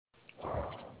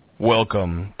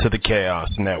Welcome to the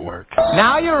Chaos Network.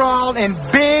 Now you're all in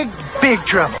big, big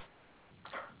trouble.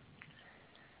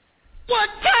 What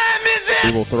time is it?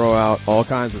 We will throw out all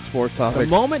kinds of sports topics. The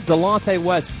moment Delonte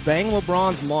West banged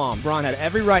LeBron's mom, LeBron had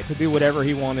every right to do whatever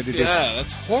he wanted to do. Yeah,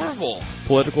 that's horrible.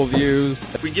 Political views.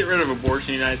 If we get rid of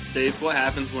abortion in the United States, what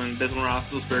happens when Bismarck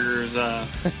Roethlisberger is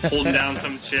holding down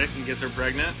some chick and gets her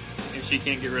pregnant, and she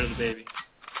can't get rid of the baby?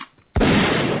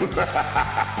 Is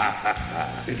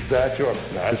that your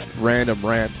nuts? Just random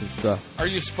rants and stuff. Are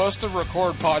you supposed to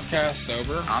record podcasts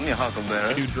sober? I'm your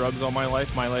huckleberry. I do drugs all my life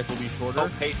will be shorter.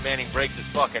 Hope Peyton Manning breaks his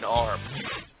fucking arm.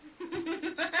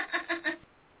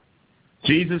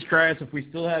 Jesus Christ, if we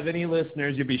still have any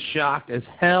listeners, you'd be shocked as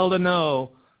hell to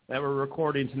know that we're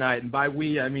recording tonight. And by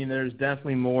we, I mean there's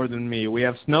definitely more than me. We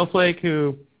have Snowflake,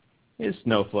 who is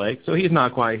Snowflake, so he's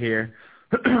not quite here.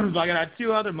 But I got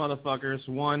two other motherfuckers,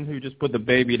 one who just put the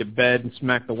baby to bed and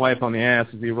smacked the wife on the ass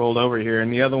as he rolled over here,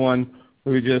 and the other one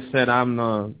who just said, I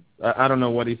don't know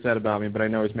what he said about me, but I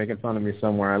know he's making fun of me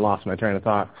somewhere. I lost my train of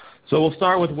thought. So we'll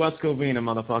start with Wes Covina,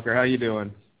 motherfucker. How you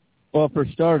doing? Well, for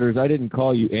starters, I didn't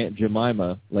call you Aunt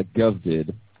Jemima like Gov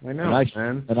did. I know,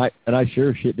 man. And I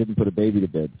sure shit didn't put a baby to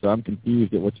bed, so I'm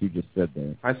confused at what you just said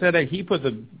there. I said that he put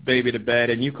the baby to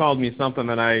bed, and you called me something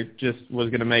that I just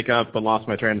was going to make up but lost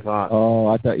my train of thought. Oh,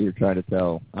 I thought you were trying to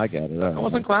tell. I got it. I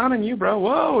wasn't clowning you, bro.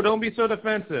 Whoa, don't be so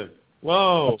defensive.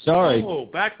 Whoa. I'm sorry. Whoa,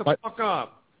 back the fuck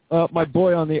up. My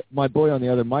boy on the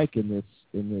other mic in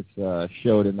this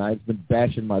show tonight has been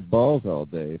bashing my balls all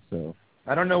day, so.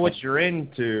 I don't know what you're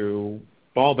into,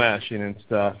 ball bashing and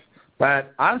stuff,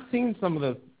 but I've seen some of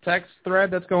the text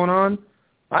thread that's going on.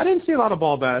 I didn't see a lot of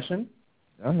ball bashing.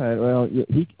 All right, well,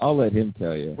 I'll let him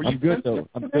tell you. Were you good though?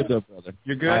 I'm good though, brother.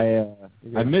 You're good?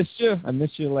 I missed you. I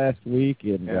missed you last week,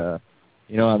 and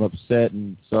I'm upset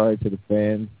and sorry to the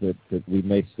fans that we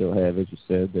may still have, as you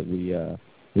said, that we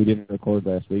didn't record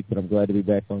last week. But I'm glad to be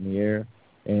back on the air,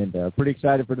 and pretty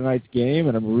excited for tonight's game.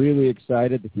 And I'm really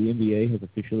excited that the NBA has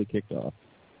officially kicked off.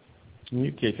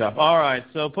 You kicked off. All right.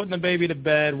 So putting the baby to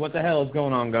bed. What the hell is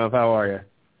going on, Gov? How are you?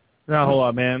 Not a whole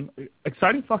lot, man.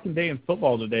 Exciting fucking day in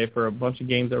football today for a bunch of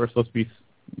games that were supposed to be,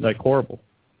 like, horrible.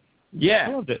 Yeah.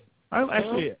 I loved it. I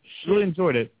actually really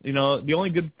enjoyed it. You know, the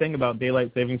only good thing about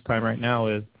daylight savings time right now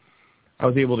is I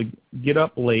was able to get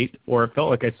up late, or it felt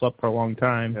like I slept for a long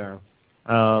time,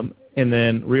 and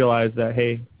then realize that,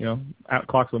 hey,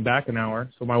 clocks went back an hour,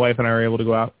 so my wife and I were able to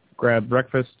go out, grab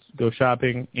breakfast, go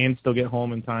shopping, and still get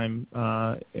home in time,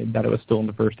 and that it was still in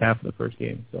the first half of the first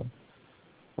game, so.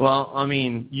 Well, I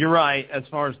mean, you're right as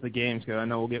far as the games go. I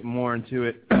know we'll get more into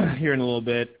it here in a little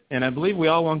bit. And I believe we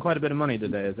all won quite a bit of money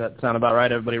today. Does that sound about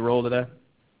right? Everybody rolled today?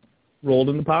 Rolled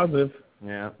in the positive.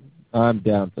 Yeah. I'm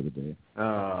down for the day.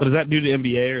 So is that due to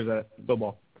NBA or is that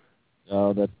football?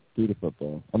 Oh, that's due to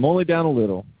football. I'm only down a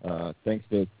little, thanks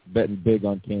to betting big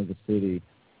on Kansas City.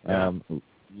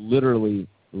 Literally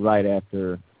right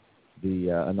after the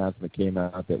announcement came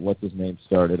out that what's-his-name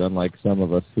started, unlike some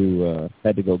of us who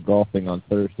had to go golfing on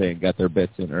Thursday and got their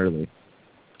bets in early.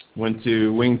 Went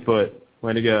to Wingfoot.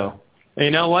 Way to go. Hey,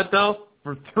 you know what, though?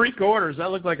 For 3 quarters,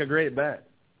 that looked like a great bet.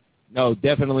 No,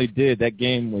 definitely did. That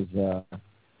game was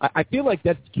I feel like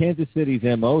that's Kansas City's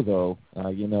M.O., though.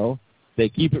 They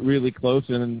keep it really close,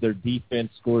 and then their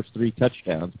defense scores 3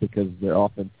 touchdowns because their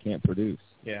offense can't produce.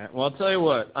 Yeah, well, I'll tell you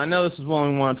what. I know this is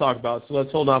one we want to talk about, so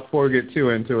let's hold off before we get too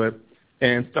into it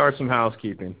and start some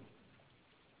housekeeping.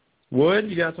 Wood,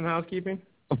 you got some housekeeping?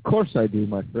 Of course I do,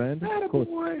 my friend. Of course.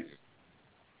 Boy.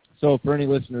 So for any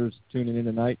listeners tuning in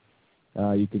tonight,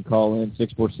 you can call in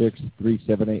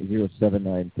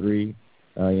 646-378-0793.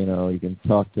 You can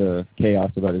talk to Chaos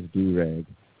about his do-rag.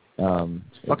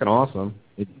 It's fucking awesome.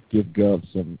 Give Gov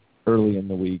some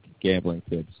early-in-the-week gambling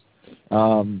tips.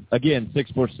 Again,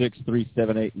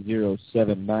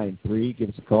 646-378-0793. Give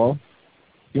us a call. If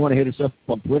you want to hit us up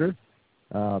on Twitter,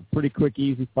 pretty quick,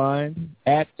 easy find,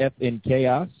 at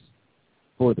FNChaos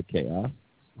for the Chaos.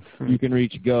 You can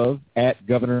reach Gov at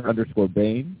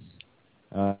Governor_Baines.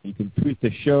 You can tweet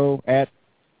the show at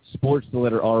Sports the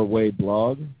letter R Way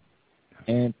blog.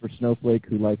 And for Snowflake,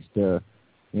 who likes to,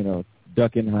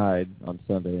 duck and hide on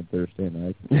Sunday and Thursday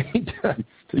night,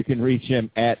 you can reach him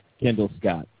at Kendall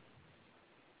Scott.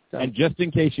 And just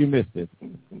in case you missed it,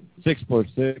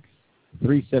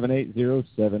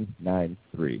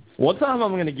 646-378-0793. One time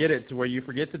I'm going to get it to where you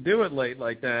forget to do it late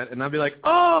like that, and I'll be like,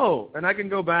 oh, and I can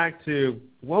go back to,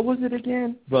 what was it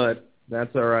again? But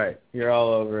that's all right. You're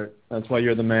all over it. That's why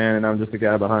you're the man, and I'm just the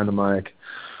guy behind the mic.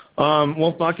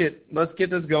 Well, fuck it. Let's get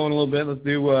this going a little bit. Let's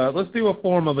do a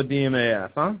form of a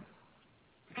DMAF, huh?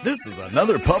 This is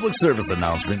another public service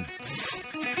announcement.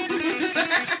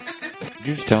 Did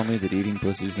you just tell me that eating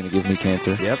pussy is going to give me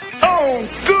cancer? Yep. Oh,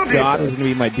 goody! God is going to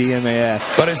be my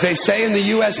DMAS. But as they say in the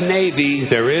U.S. Navy,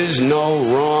 there is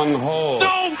no wrong hole.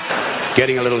 No!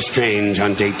 Getting a little strange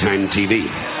on daytime TV.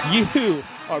 You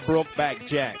are Brokeback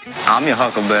Jack. I'm your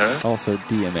Huckleberry. Also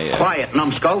DMAS. Quiet,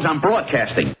 numbskulls. I'm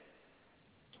broadcasting.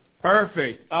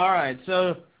 Perfect. All right,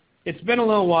 so it's been a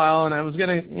little while, and I was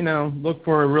going to, look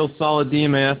for a real solid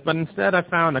DMAS, but instead I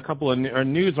found a couple of a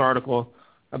news article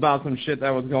about some shit that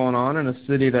was going on in a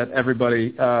city that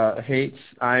everybody hates.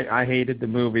 I hated the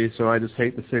movie, so I just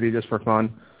hate the city just for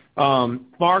fun.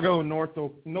 Fargo, North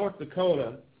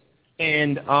Dakota.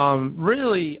 And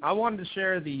really, I wanted to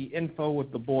share the info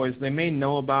with the boys. They may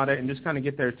know about it and just kind of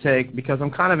get their take, because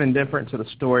I'm kind of indifferent to the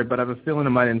story, but I have a feeling it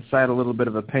might incite a little bit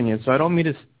of opinion. So I don't mean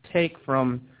to take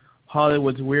from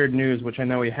Hollywood's weird news, which I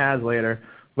know he has later,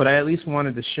 but I at least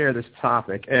wanted to share this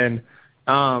topic. And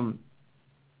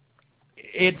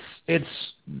it's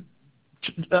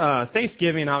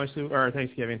Thanksgiving, obviously, or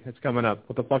Thanksgiving, it's coming up.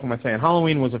 What the fuck am I saying?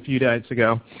 Halloween was a few days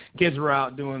ago. Kids were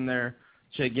out doing their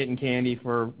shit, getting candy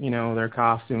for, their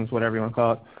costumes, whatever you want to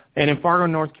call it. And in Fargo,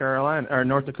 North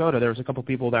Dakota, there was a couple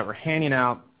people that were handing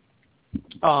out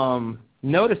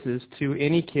notices to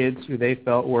any kids who they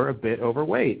felt were a bit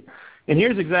overweight. And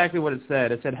here's exactly what it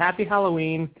said. It said, "Happy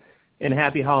Halloween and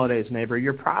happy holidays, neighbor.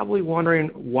 You're probably wondering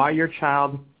why your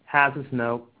child has this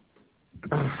note.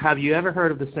 Have you ever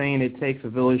heard of the saying, it takes a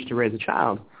village to raise a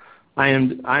child? I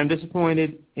am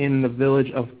disappointed in the village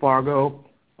of Fargo,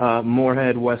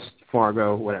 Moorhead, West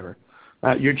Fargo, whatever.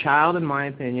 Your child, in my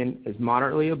opinion, is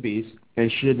moderately obese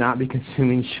and should not be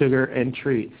consuming sugar and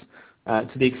treats to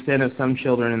the extent of some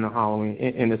children in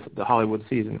the Hollywood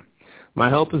season. My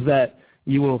hope is that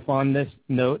you will fund this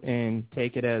note and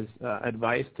take it as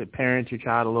advice to parent your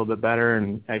child a little bit better."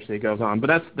 And actually, it goes on,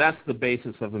 but that's the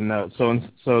basis of the note.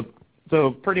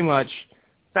 So pretty much,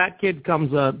 fat kid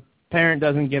comes up, parent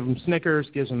doesn't give him Snickers,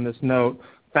 gives him this note.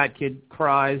 Fat kid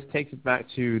cries, takes it back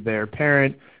to their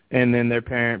parent, and then their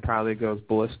parent probably goes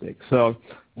ballistic. So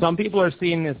some people are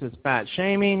seeing this as fat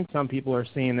shaming. Some people are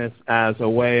seeing this as a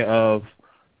way of,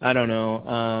 kind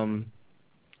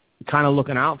of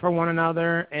looking out for one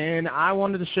another. And I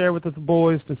wanted to share with the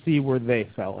boys to see where they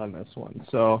fell on this one.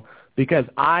 So because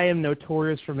I am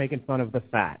notorious for making fun of the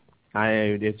fat.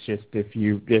 It's just if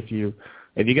you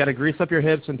got to grease up your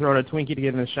hips and throw in a Twinkie to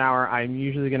get in the shower, I'm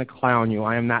usually going to clown you.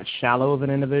 I am not shallow of an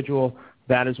individual.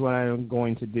 That is what I am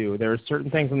going to do. There are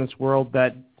certain things in this world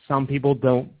that some people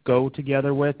don't go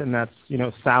together with, and that's,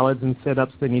 salads and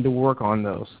sit-ups. They need to work on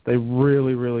those. They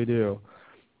really, really do.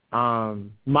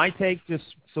 My take, just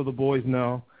so the boys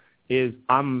know, is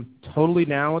I'm totally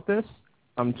down with this.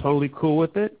 I'm totally cool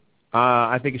with it.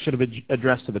 I think it should have been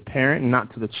addressed to the parent and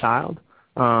not to the child.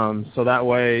 So that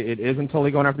way it isn't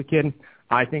totally going after the kid.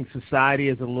 I think society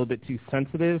is a little bit too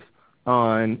sensitive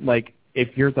on,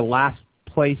 if you're the last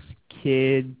place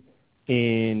kid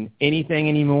in anything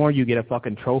anymore, you get a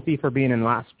fucking trophy for being in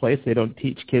last place. They don't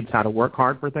teach kids how to work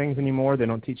hard for things anymore. They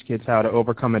don't teach kids how to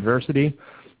overcome adversity.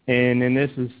 And then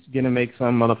this is going to make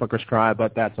some motherfuckers cry,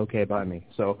 but that's okay by me.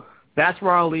 So that's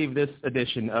where I'll leave this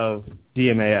edition of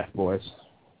DMAF, boys.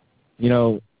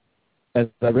 As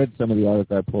I read some of the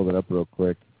articles, I pulled it up real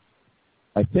quick.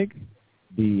 I think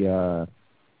the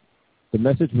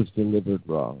message was delivered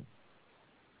wrong.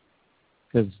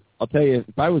 Because I'll tell you,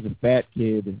 if I was a fat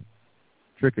kid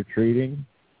trick-or-treating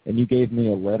and you gave me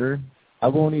a letter, I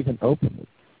won't even open it.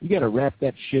 You got to wrap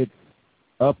that shit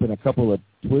up in a couple of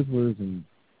Twizzlers and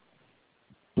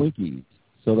Twinkies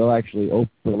so they'll actually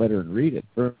open the letter and read it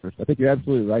first. I think you're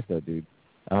absolutely right, though, dude.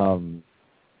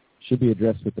 Should be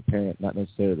addressed with the parent, not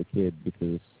necessarily the kid,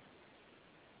 because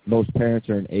most parents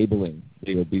are enabling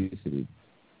the obesity.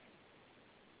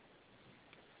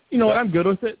 You know what? I'm good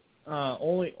with it.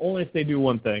 Only if they do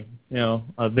one thing.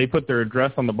 They put their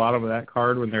address on the bottom of that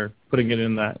card when they're putting it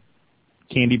in that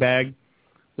candy bag.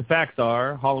 The facts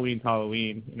are, Halloween's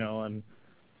Halloween, and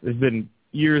there's been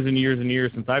years and years and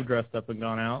years since I've dressed up and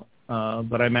gone out.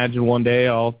 But I imagine one day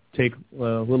I'll take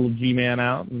little G-Man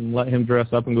out and let him dress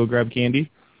up and go grab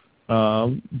candy.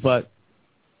 But,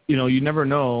 you never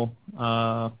know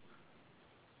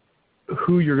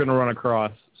who you're going to run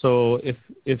across. So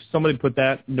if somebody put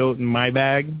that note in my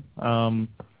bag, I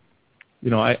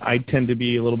tend to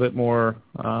be a little bit more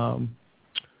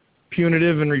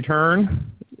punitive in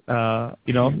return.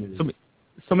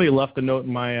 Somebody left a note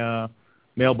in my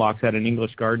mailbox, had an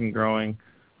English garden growing,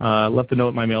 left a note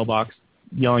in my mailbox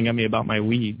yelling at me about my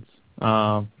weeds.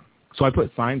 So I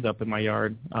put signs up in my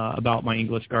yard about my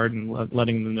English garden,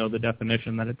 letting them know the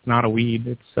definition, that it's not a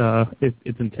weed.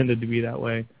 It's intended to be that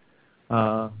way.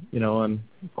 And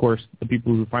of course the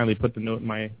people who finally put the note in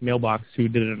my mailbox who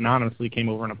did it anonymously came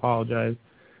over and apologized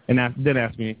and then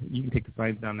asked me, you can take the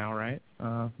signs down now, right?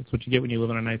 That's what you get when you live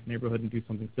in a nice neighborhood and do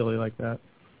something silly like that.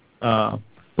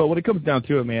 But when it comes down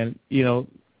to it, man,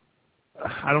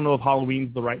 I don't know if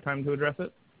Halloween's the right time to address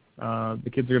it.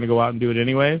 The kids are going to go out and do it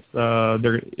anyways.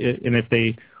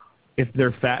 If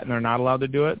they're fat and they're not allowed to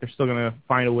do it, they're still going to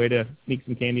find a way to sneak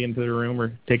some candy into their room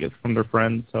or take it from their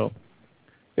friends. So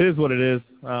it is what it is.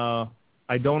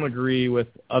 I don't agree with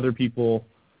other people,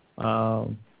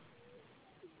 totally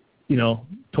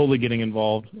getting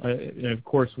involved. And of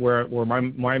course, where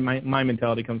my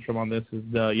mentality comes from on this is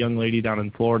the young lady down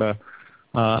in Florida.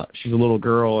 She's a little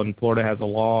girl, and Florida has a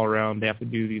law around they have to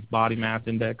do these body mass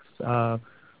index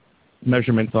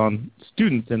measurements on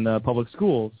students in the public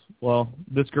schools. Well,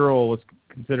 this girl was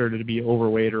considered to be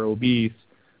overweight or obese,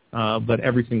 but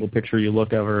every single picture you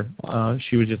look of her,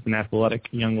 she was just an athletic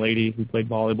young lady who played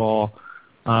volleyball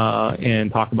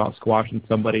and talked about squashing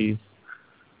somebody's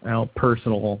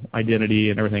personal identity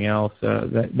and everything else.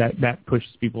 That pushes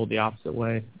people the opposite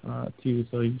way too.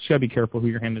 So you should be careful who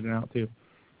you're handing it out to.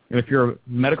 And if you're a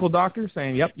medical doctor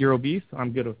saying, "Yep, you're obese,"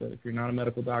 I'm good with it. If you're not a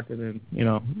medical doctor, then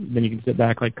then you can sit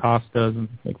back like Koss does and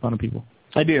make fun of people.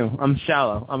 I do. I'm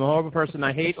shallow. I'm a horrible person.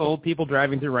 I hate old people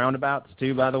driving through roundabouts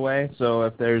too, by the way. So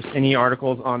if there's any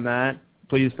articles on that,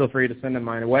 please feel free to send them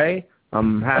mine away.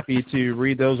 I'm happy to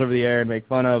read those over the air and make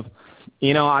fun of.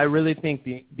 I really think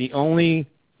the only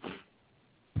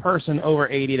person over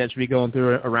 80 that should be going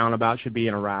through a roundabout should be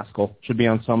in a rascal, should be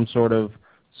on some sort of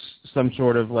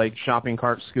like shopping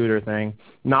cart scooter thing,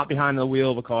 not behind the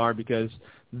wheel of a car, because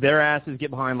their asses get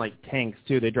behind like tanks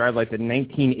too. They drive like the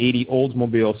 1980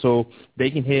 Oldsmobile, so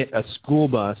they can hit a school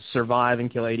bus, survive,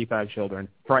 and kill 85 children.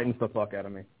 Frightens the fuck out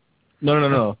of me.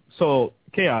 No. So,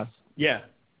 Chaos. Yeah.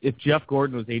 If Jeff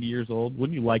Gordon was 80 years old,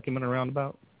 wouldn't you like him in a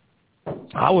roundabout?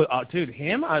 I would, dude.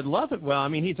 Him, I'd love it. Well, I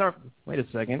mean, wait a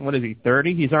second. What is he?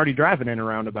 30? He's already driving in a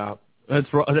roundabout. That's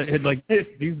like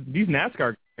these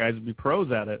NASCAR guys would be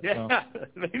pros at it. Yeah, so.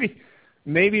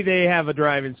 maybe they have a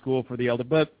driving school for the elder,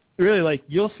 but really, like,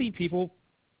 you'll see people,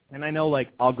 and I know, like,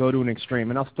 I'll go to an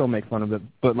extreme, and I'll still make fun of it,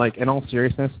 but, like, in all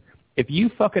seriousness, if you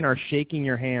fucking are shaking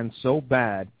your hand so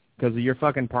bad because of your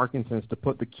fucking Parkinson's to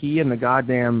put the key in the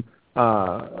goddamn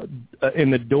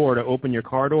in the door to open your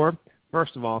car door,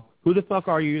 first of all, who the fuck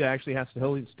are you that actually has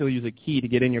to still use a key to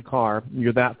get in your car?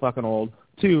 You're that fucking old.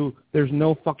 2, there's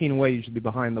no fucking way you should be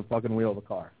behind the fucking wheel of a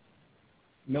car.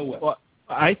 No way. Well,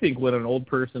 I think when an old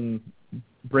person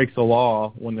breaks the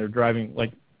law when they're driving,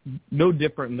 like, no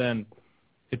different than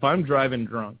if I'm driving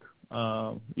drunk,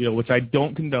 which I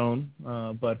don't condone,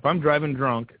 but if I'm driving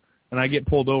drunk and I get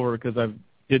pulled over because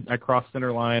I crossed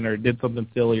center line or did something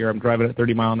silly, or I'm driving at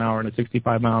 30 mile an hour in a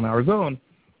 65 mile an hour zone,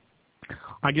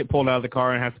 I get pulled out of the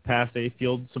car and have to pass a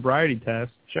field sobriety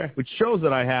test, which shows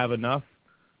that I have enough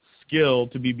skill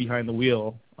to be behind the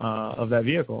wheel of that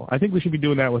vehicle. I think we should be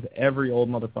doing that with every old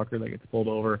motherfucker that gets pulled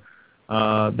over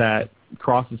that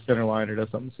crosses center line or does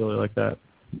something silly like that.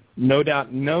 No doubt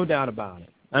about it.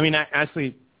 I mean,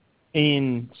 actually,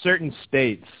 in certain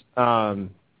states,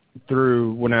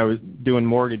 through when I was doing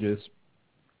mortgages,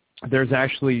 there's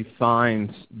actually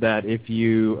fines that if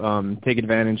you take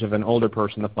advantage of an older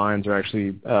person, the fines are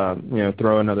actually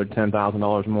throw another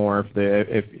 $10,000 more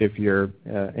if you're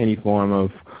any form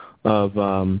of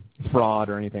fraud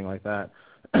or anything like that.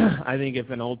 I think if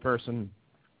an old person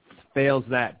fails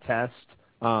that test,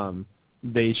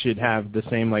 they should have the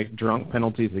same like drunk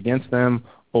penalties against them,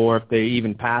 or if they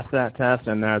even pass that test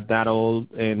and they're that old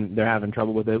and they're having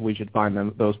trouble with it, we should fine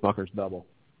those fuckers double.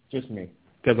 Just me,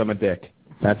 because I'm a dick.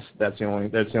 That's the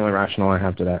only rationale I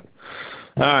have to that.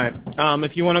 All right.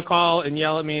 If you want to call and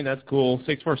yell at me, that's cool.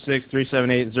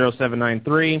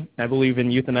 646-378-0793. I believe in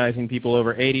euthanizing people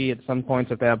over 80 at some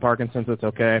points. If they have Parkinson's, it's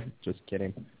okay. Just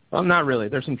kidding. Well, not really.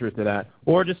 There's some truth to that.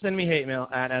 Or just send me hate mail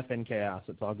at FNChaos.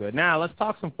 It's all good. Now, let's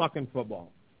talk some fucking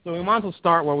football. So we might as well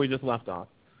start where we just left off.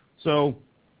 So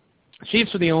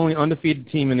Chiefs are the only undefeated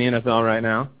team in the NFL right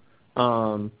now.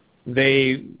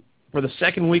 They, for the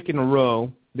second week in a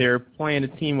row, they're playing a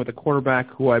team with a quarterback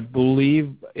who I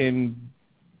believe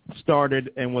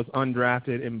started and was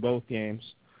undrafted in both games.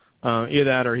 Either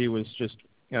that or he was just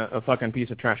a fucking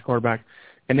piece of trash quarterback.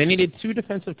 And they needed 2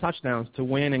 defensive touchdowns to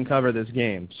win and cover this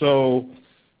game. So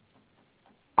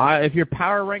if you're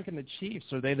power ranking the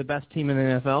Chiefs, are they the best team in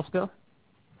the NFL still?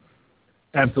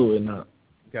 Absolutely not.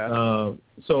 Okay.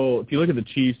 So if you look at the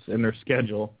Chiefs and their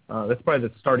schedule, that's probably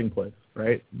the starting place,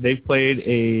 right? They've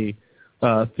played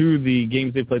through the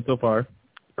games they've played so far,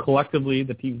 collectively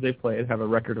the teams they've played have a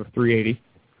record of 380,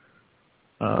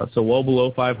 so well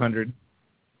below 500.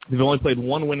 They've only played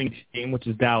one winning team, which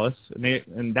is Dallas,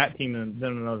 and that team in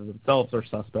and of themselves are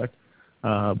suspect.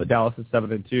 But Dallas is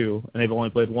 7-2, and they've only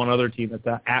played one other team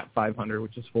that's at 500,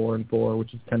 which is 4-4,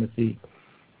 which is Tennessee.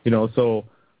 So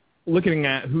looking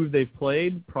at who they've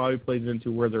played probably plays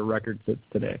into where their record sits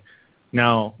today.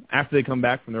 Now, after they come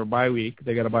back from their bye week,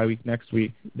 they got a bye week next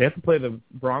week. They have to play the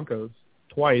Broncos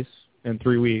twice in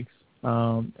 3 weeks,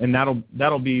 and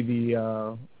that'll be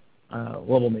the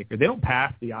level maker. They don't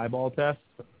pass the eyeball test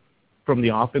from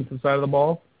the offensive side of the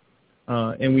ball,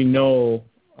 and we know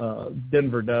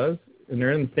Denver does, and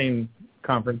they're in the same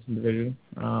conference and division.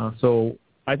 So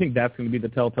I think that's going to be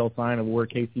the telltale sign of where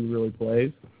KC really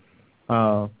plays.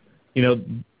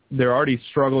 They're already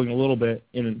struggling a little bit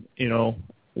in,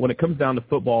 when it comes down to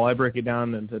football, I break it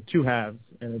down into two halves,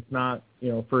 and it's not,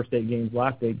 first 8 games,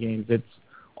 last 8 games. It's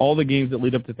all the games that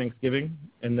lead up to Thanksgiving,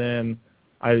 and then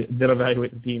I then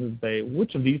evaluate the teams and say,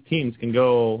 which of these teams can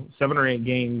go 7 or 8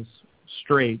 games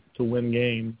straight to win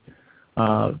games,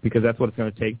 because that's what it's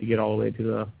going to take to get all the way to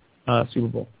the Super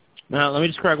Bowl. Now, let me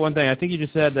just correct one thing. I think you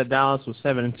just said that Dallas was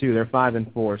 7-2. They're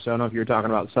 5-4, so I don't know if you were talking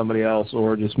about somebody else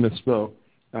or just misspoke.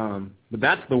 But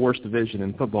that's the worst division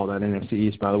in football, that NFC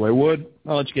East, by the way. Wood,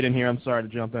 I'll let you get in here. I'm sorry to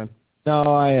jump in.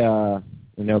 No,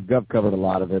 Gov covered a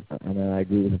lot of it, and I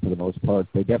agree with him for the most part.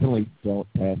 They definitely don't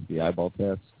pass the eyeball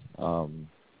test.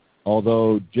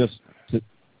 Although, just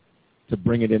to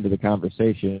bring it into the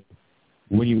conversation,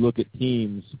 when you look at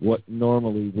teams, what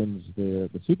normally wins the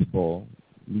Super Bowl,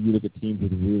 you look at teams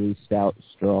with really stout,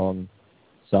 strong,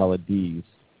 solid Ds.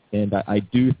 And I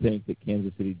do think that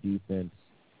Kansas City defense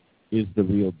is the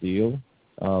real deal,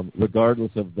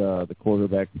 regardless of the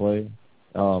quarterback play.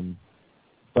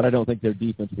 But I don't think their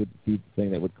defense would be the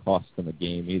thing that would cost them a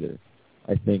game either.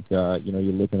 I think, you're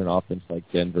looking at an offense like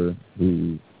Denver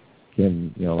who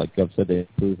can, like Gov said, they've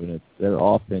proven it. Their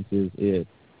offense is it.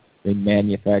 They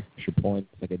manufacture points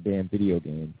like a damn video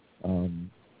game.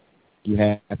 You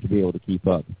have to be able to keep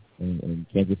up. And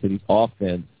Kansas City's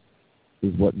offense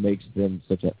is what makes them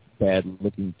such a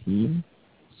bad-looking team.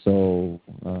 So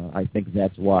I think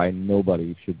that's why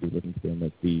nobody should be looking to them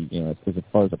as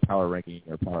far as a power ranking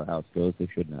or powerhouse goes, they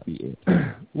should not be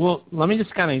it. Well, let me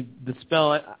just kind of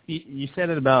dispel it. You said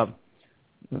it about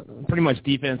pretty much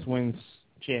defense wins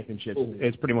championships.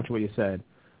 It's pretty much what you said.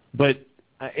 But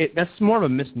that's more of a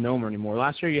misnomer anymore.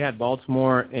 Last year you had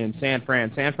Baltimore and San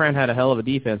Fran. San Fran had a hell of a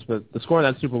defense, but the score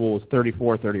of that Super Bowl was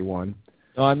 34-31.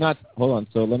 No, I'm not. Hold on.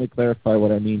 So let me clarify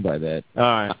what I mean by that. All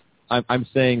right. I'm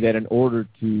saying that in order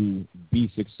to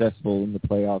be successful in the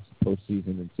playoffs,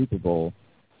 postseason, and Super Bowl,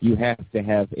 you have to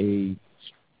have a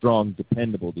strong,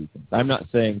 dependable defense. I'm not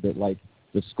saying that,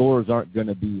 the scores aren't going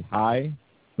to be high,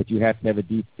 but you have to have a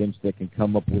defense that can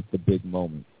come up with the big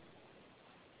moment.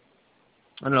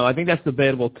 I don't know. I think that's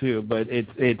debatable too, but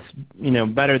it's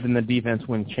better than the defense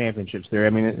wins championships there. I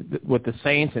mean, with the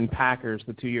Saints and Packers,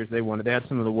 the 2 years they won it, they had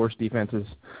some of the worst defenses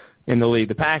in the league.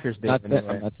 The Packers did.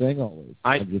 I'm not saying always.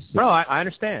 I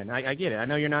understand. I get it. I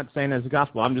know you're not saying as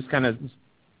gospel. I'm just kind of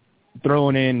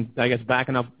throwing in,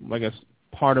 backing up,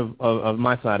 part of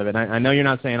my side of it. I know you're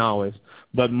not saying always,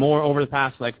 but more over the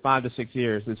past 5 to 6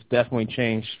 years, it's definitely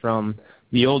changed from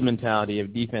the old mentality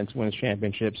of defense wins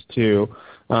championships to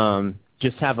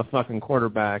just have a fucking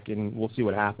quarterback and we'll see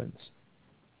what happens.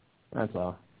 That's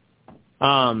all.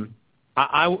 I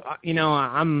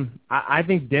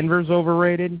think Denver's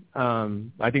overrated.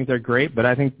 I think they're great, but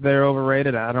I think they're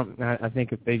overrated. I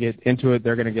think if they get into it,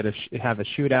 they're going to have a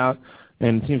shootout,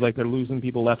 and it seems like they're losing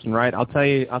people left and right. I'll tell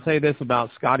you this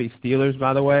about Scotty Steelers,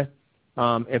 by the way.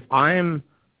 If I'm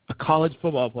a college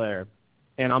football player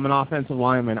and I'm an offensive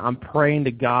lineman, I'm praying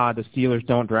to God the Steelers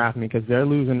don't draft me because they're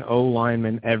losing O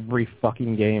linemen every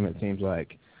fucking game. It seems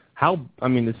like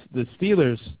the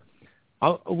Steelers.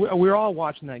 We're all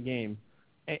watching that game,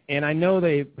 and I know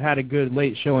they had a good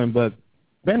late showing, but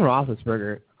Ben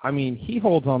Roethlisberger, he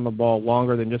holds on the ball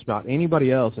longer than just about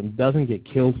anybody else and doesn't get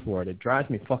killed for it. It drives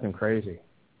me fucking crazy.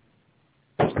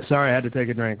 Sorry, I had to take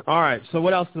a drink. All right, so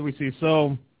what else did we see?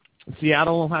 So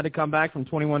Seattle had to come back from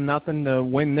 21-0 to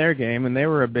win their game, and they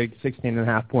were a big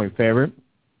 16.5-point favorite.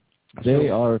 They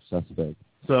are suspect.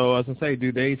 So, as I say,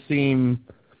 do they seem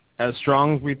as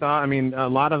strong as we thought? A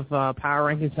lot of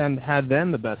power rankings had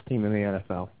them the best team in the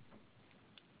NFL.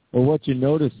 Well, what you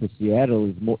notice with Seattle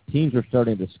is teams are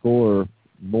starting to score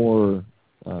more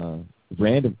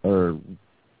random or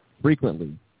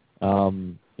frequently.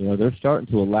 They're starting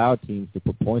to allow teams to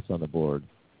put points on the board.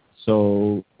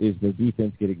 So is their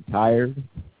defense getting tired?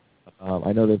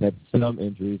 I know they've had some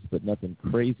injuries, but nothing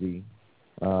crazy.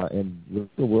 And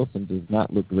Russell Wilson does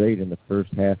not look great in the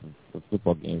first half of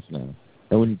football games now.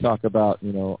 And when you talk about,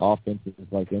 offenses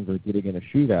like Denver getting in a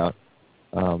shootout,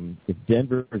 if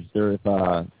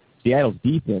Seattle's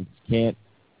defense can't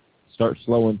start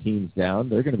slowing teams down,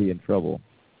 they're going to be in trouble.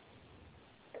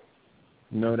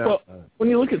 No doubt. Well, when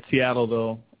you look at Seattle,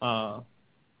 though,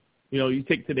 you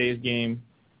take today's game,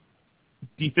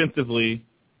 defensively,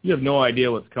 you have no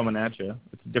idea what's coming at you.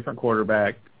 It's a different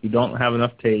quarterback. You don't have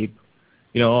enough tape,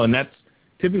 and that's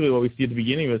typically what we see at the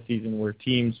beginning of the season where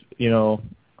teams,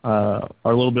 are a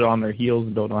little bit on their heels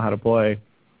and don't know how to play.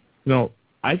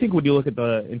 I think when you look at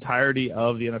the entirety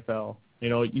of the NFL,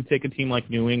 you take a team like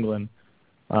New England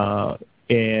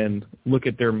and look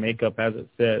at their makeup as it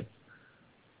sits.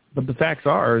 But the facts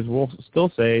are, is we'll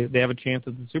still say they have a chance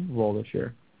at the Super Bowl this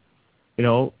year.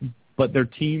 But their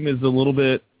team is a little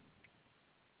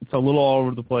all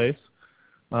over the place.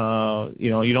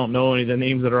 You don't know any of the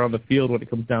names that are on the field when it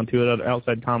comes down to it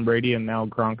outside Tom Brady, and now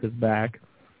Gronk is back.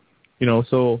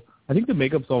 So I think the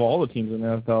makeups of all the teams in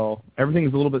the NFL,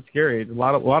 everything's a little bit scary. A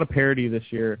lot of parity this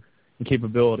year in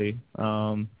capability.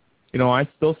 I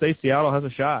still say Seattle has a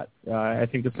shot. I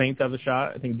think the Saints have a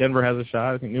shot. I think Denver has a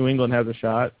shot. I think New England has a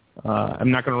shot.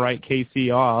 I'm not going to write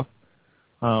KC off.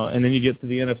 And then you get to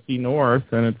the NFC North,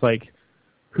 and it's like,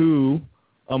 who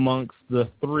amongst the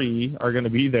three are going to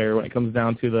be there when it comes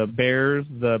down to the Bears,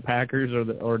 the Packers,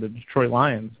 or the Detroit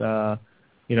Lions? And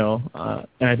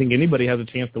I think anybody has a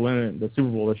chance to win the Super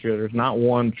Bowl this year. There's not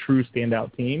one true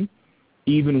standout team,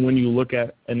 even when you look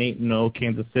at an 8-0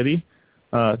 Kansas City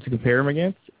to compare them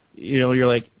against. You're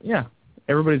like, yeah,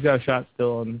 everybody's got a shot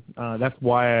still, and that's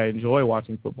why I enjoy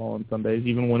watching football on Sundays,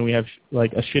 even when we have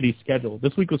a shitty schedule.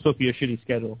 This week was supposed to be a shitty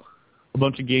schedule, a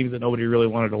bunch of games that nobody really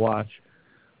wanted to watch,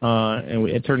 and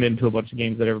it turned into a bunch of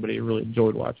games that everybody really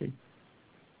enjoyed watching.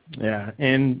 Yeah,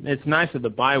 and it's nice that the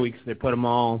bye weeks, they put them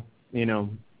all,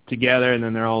 together, and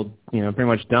then they're all, pretty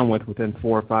much done within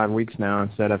 4 or 5 weeks now,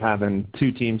 instead of having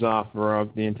 2 teams off for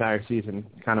the entire season.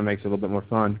 Kind of makes it a little bit more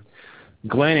fun.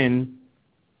 Glennon,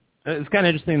 it's kind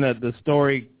of interesting that the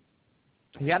story,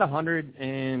 he had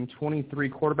 123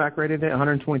 quarterback rated,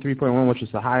 123.1, which is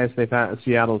the highest they've had.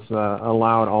 Seattle's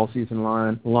allowed all season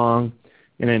long.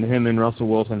 And then him and Russell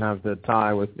Wilson have the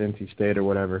tie with NC State or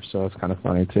whatever, so it's kind of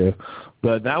funny too.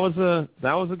 But that was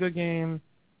a good game.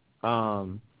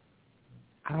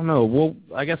 I don't know. Well,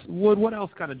 I guess, Wood, what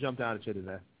else kind of jumped out at you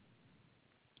today?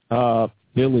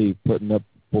 Philly putting up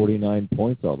 49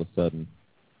 points all of a sudden.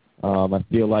 I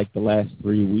feel like the last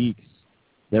 3 weeks,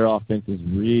 their offense has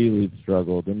really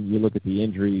struggled. And you look at the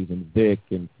injuries and Vic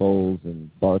and Foles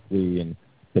and Barkley and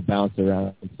the bounce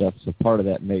around and stuff, so part of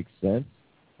that makes sense.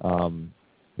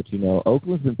 But,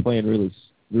 Oakland's been playing really,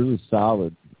 really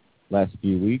solid last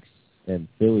few weeks, and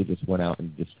Philly just went out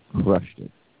and just crushed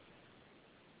it.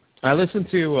 I listened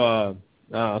to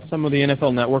some of the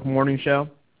NFL Network morning show,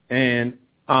 and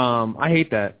I hate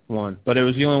that one, but it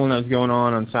was the only one that was going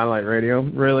on satellite radio,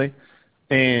 really.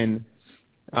 And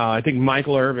I think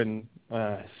Michael Irvin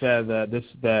said that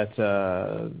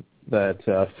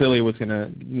Philly was going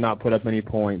to not put up any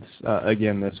points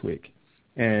again this week,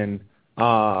 and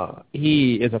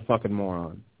he is a fucking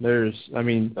moron.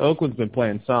 Oakland's been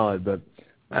playing solid, but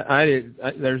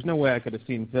there's no way I could have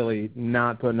seen Philly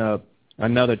not putting up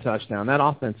another touchdown. That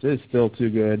offense is still too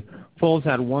good. Foles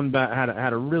had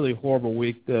had a really horrible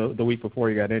week the week before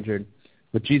he got injured.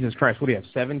 But Jesus Christ, what do you have,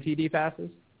 7 TD passes?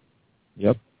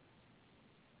 Yep.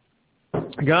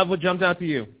 Gov, what jumped out to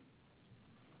you?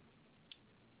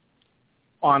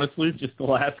 Honestly, just the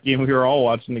last game we were all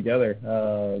watching together,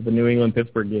 the New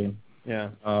England-Pittsburgh game. Yeah.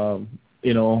 I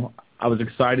was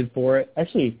excited for it.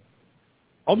 Actually,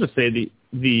 I'll just say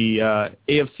the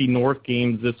AFC North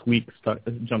games this week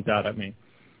jumped out at me.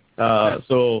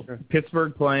 So sure.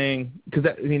 Pittsburgh playing, because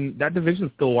that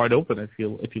division's still wide open if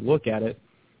you look at it.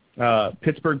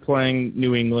 Pittsburgh playing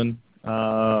New England.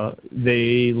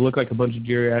 They look like a bunch of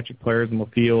geriatric players in the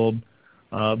field.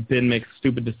 Ben makes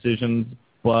stupid decisions,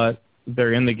 but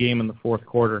they're in the game in the fourth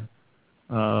quarter.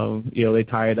 They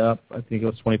tie it up. I think it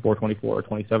was 24-24 or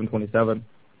 27-27.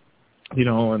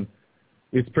 And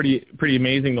it's pretty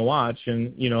amazing to watch.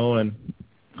 And and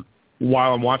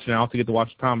while I'm watching, I also get to watch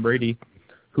Tom Brady,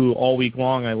 who all week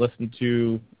long I listened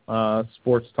to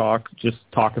sports talk just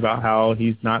talk about how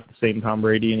he's not the same Tom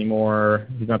Brady anymore.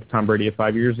 He's not the Tom Brady of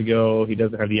 5 years ago. He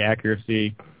doesn't have the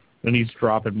accuracy, and he's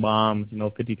dropping bombs,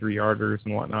 53-yarders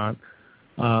and whatnot.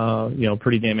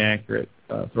 Pretty damn accurate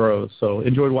throws. So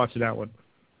enjoyed watching that one.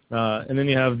 And then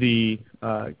you have the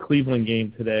Cleveland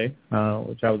game today,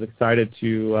 which I was excited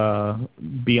to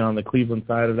be on the Cleveland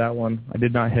side of that one. I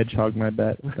did not hedgehog my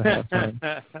bet at the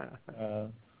halftime.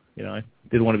 I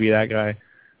didn't want to be that guy.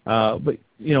 But,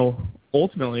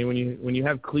 ultimately, when you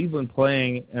have Cleveland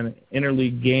playing an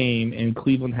interleague game and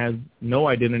Cleveland has no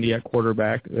identity at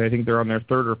quarterback, I think they're on their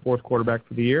third or fourth quarterback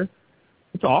for the year.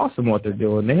 It's awesome what they're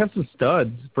doing. They have some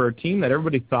studs for a team that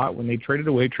everybody thought when they traded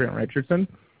away Trent Richardson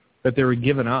that they were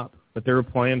giving up, that they were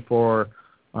playing for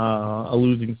a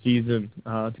losing season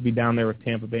to be down there with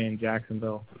Tampa Bay and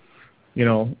Jacksonville.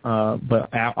 But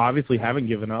obviously haven't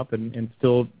given up and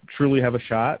still truly have a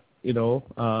shot,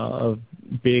 of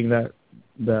being the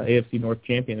AFC North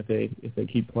champion if they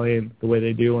keep playing the way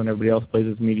they do and everybody else plays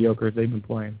as mediocre as they've been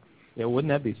playing. Yeah, wouldn't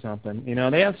that be something?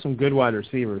 They have some good wide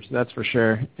receivers, that's for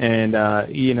sure. And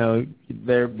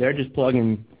they're just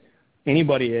plugging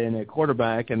anybody in at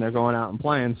quarterback and they're going out and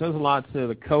playing. So there's a lot to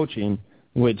the coaching,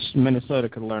 which Minnesota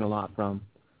could learn a lot from.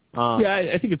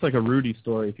 I think it's like a Rudy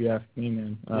story, if you ask me,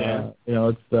 man.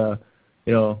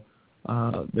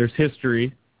 There's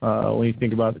history when you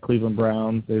think about the Cleveland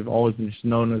Browns. They've always been just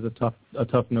known as a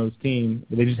tough-nosed team.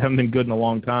 They just haven't been good in a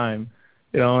long time.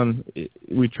 And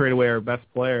we trade away our best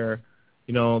player.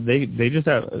 They just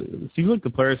have. It seems like the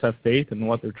players have faith in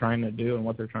what they're trying to do and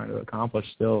what they're trying to accomplish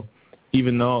still,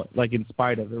 even though, like, in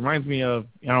spite of. It reminds me of,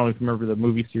 I don't know if you remember the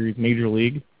movie series Major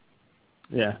League.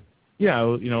 Yeah. Yeah,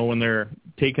 when they're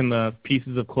taking the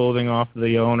pieces of clothing off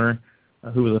the owner,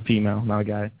 who was a female, not a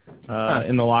guy,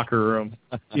 in the locker room,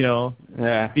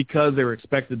 because they were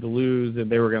expected to lose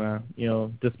and they were going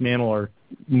to, dismantle or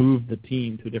move the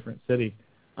team to a different city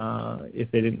if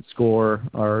they didn't score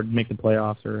or make the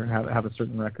playoffs or have a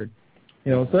certain record.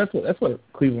 So that's what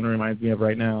Cleveland reminds me of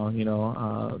right now.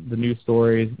 The news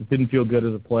stories. It didn't feel good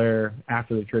as a player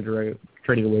after they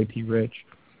traded away T. Rich.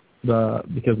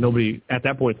 Because nobody at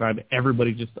that point in time,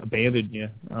 everybody just abandoned you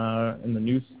in the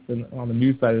news on the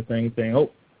news side of things, saying, "Oh,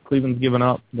 Cleveland's given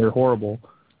up; they're horrible."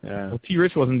 Yeah. Well, T.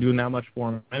 Rich wasn't doing that much for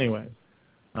him anyway.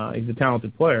 He's a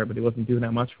talented player, but he wasn't doing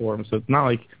that much for him. So it's not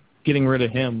like getting rid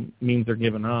of him means they're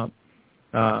giving up.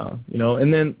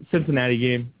 And then Cincinnati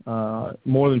game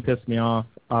more than pissed me off.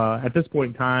 At this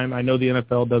point in time, I know the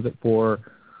NFL does it for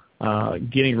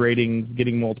getting ratings,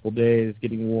 getting multiple days,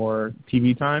 getting more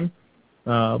TV time.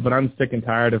 But I'm sick and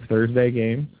tired of Thursday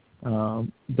games.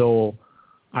 Though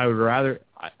I would rather,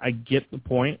 I get the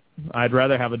point. I'd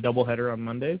rather have a doubleheader on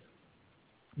Mondays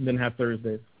than have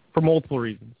Thursdays for multiple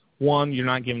reasons. One, you're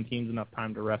not giving teams enough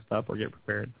time to rest up or get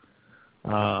prepared.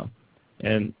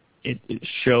 And it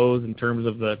shows in terms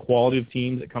of the quality of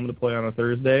teams that come to play on a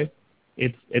Thursday.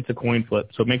 It's a coin flip.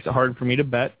 So it makes it hard for me to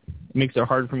bet. It makes it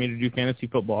hard for me to do fantasy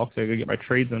football because I got to get my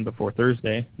trades in before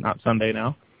Thursday, not Sunday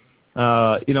now.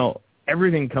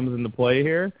 Everything comes into play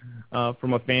here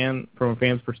from a fan's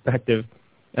perspective.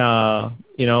 And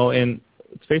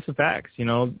let's face the facts.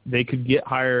 They could get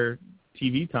higher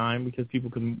TV time because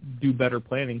people can do better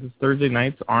planning. Because Thursday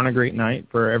nights aren't a great night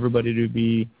for everybody to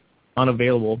be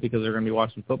unavailable because they're going to be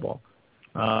watching football.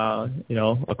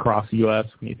 Across the U.S.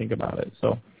 when you think about it.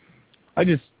 So I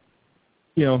just,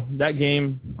 that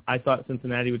game, I thought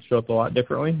Cincinnati would show up a lot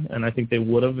differently, and I think they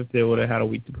would have if they would have had a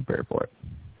week to prepare for it.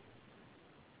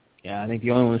 Yeah, I think the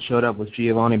only one that showed up was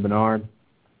Giovanni Bernard.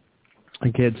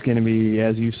 The kid's going to be,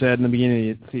 as you said in the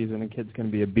beginning of the season, the kid's going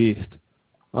to be a beast.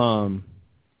 Did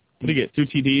he get 2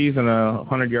 TDs and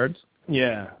 100 yards?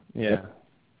 Yeah.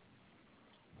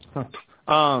 Huh.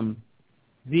 I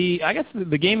guess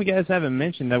the game you guys haven't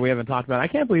mentioned that we haven't talked about, I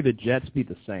can't believe the Jets beat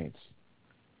the Saints.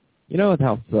 You know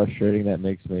how frustrating that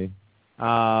makes me?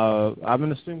 I'm going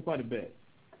to assume quite a bit.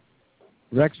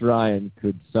 Rex Ryan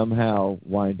could somehow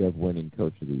wind up winning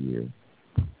Coach of the Year.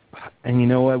 And you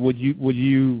know what? Would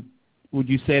you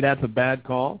say that's a bad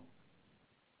call?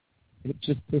 It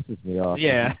just pisses me off.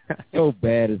 Yeah. So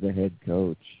bad as a head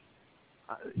coach.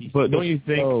 But don't you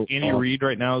think Andy Reid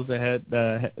right now is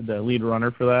the lead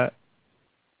runner for that?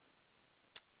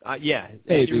 Yeah,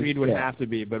 Andy Reid would have to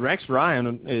be, but Rex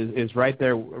Ryan is right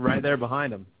there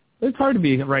behind him. It's hard to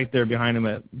be right there behind him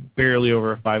at barely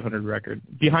over a 500 record.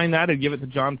 Behind that, I'd give it to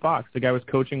John Fox. The guy was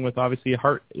coaching with, obviously,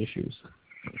 heart issues.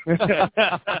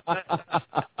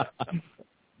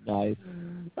 Nice.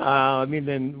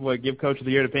 Then give Coach of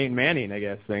the Year to Peyton Manning, I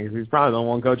guess, because he's probably the only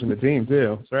one coaching the team,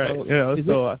 too. That's right.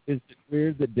 Is it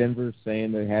weird that Denver's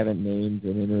saying they haven't named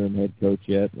an interim head coach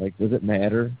yet? Like, does it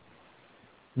matter?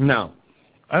 No.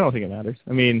 I don't think it matters.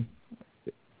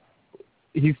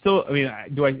 He's still,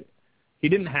 he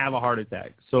didn't have a heart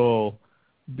attack, so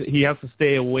he has to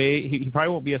stay away. He probably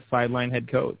won't be a sideline head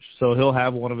coach, so he'll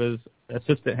have one of his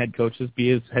assistant head coaches be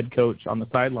his head coach on the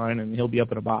sideline, and he'll be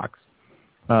up in a box,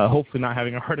 hopefully not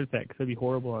having a heart attack because it'd be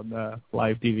horrible on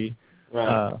live TV.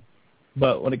 Right.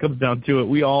 But when it comes down to it,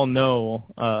 we all know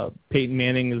Peyton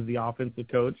Manning is the offensive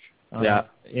coach.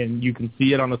 And you can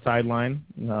see it on the sideline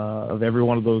of every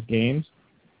one of those games.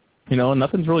 You know,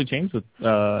 nothing's really changed with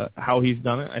how he's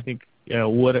done it. I think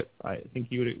Wood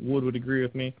would agree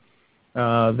with me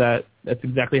that that's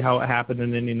exactly how it happened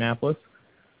in Indianapolis.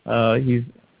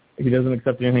 He doesn't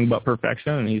accept anything but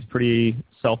perfection, and he's pretty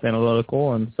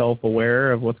self-analytical and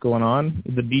self-aware of what's going on.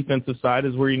 The defensive side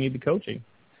is where you need the coaching,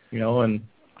 you know, and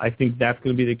I think that's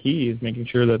going to be the key, is making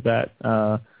sure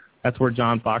that's where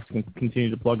John Fox can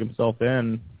continue to plug himself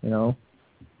in, you know.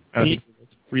 I think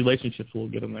relationships will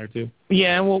get him there too.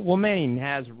 Yeah, well, Manning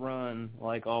has run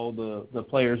like all the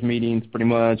players' meetings pretty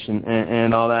much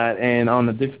and all that. And on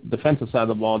the defensive side of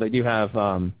the ball, they do have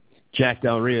Jack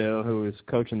Del Rio, who is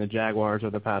coaching the Jaguars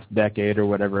over the past decade or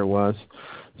whatever it was.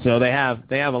 So they have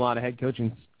a lot of head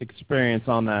coaching experience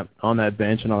on that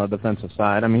bench and on the defensive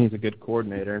side. I mean, he's a good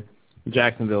coordinator.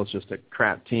 Jacksonville's just a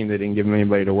crap team. They didn't give him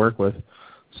anybody to work with.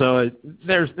 So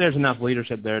there's enough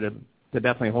leadership there to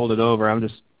definitely hold it over. I'm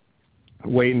just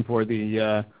waiting for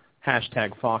the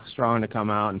hashtag Fox Strong to come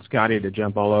out and Scotty to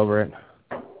jump all over it.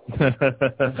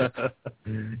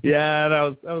 Yeah, and I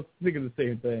was thinking the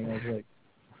same thing. I was like,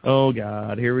 oh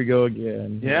God, here we go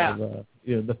again. Yeah.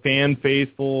 The fan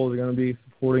faithful is going to be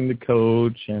supporting the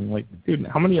coach, and like, dude,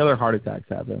 how many other heart attacks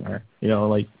have been there? You know,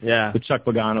 like with Chuck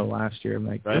Pagano last year. I'm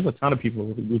like, there's a ton of people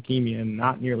with leukemia, and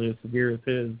not nearly as severe as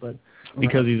his, but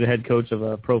because he's a head coach of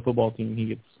a pro football team, he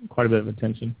gets quite a bit of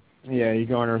attention. Yeah, he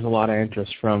garners a lot of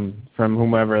interest from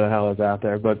whomever the hell is out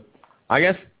there. But I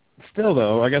guess still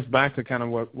though, back to kind of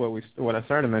what I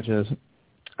started to mention is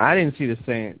I didn't see the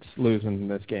Saints losing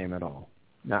this game at all.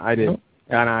 No, I didn't.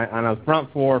 And on the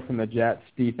front four from the Jets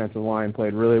defensive line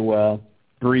played really well.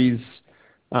 Breeze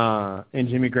and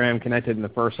Jimmy Graham connected in the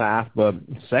first half, but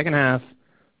second half,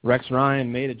 Rex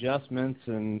Ryan made adjustments,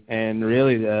 and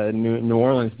really New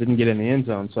Orleans didn't get in the end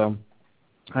zone. So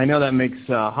I know that makes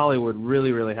Hollywood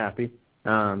really, really happy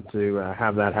to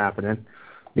have that happening,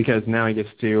 because now we get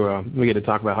to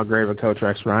talk about how great of a coach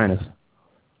Rex Ryan is.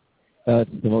 That's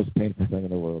the most painful thing in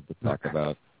the world to talk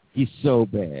about. He's so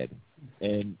bad.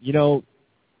 And, you know,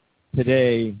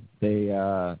 today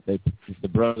the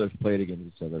brothers played against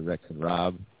each other, Rex and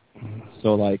Rob.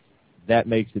 So, like, that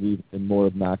makes it even more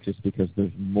obnoxious because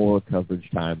there's more coverage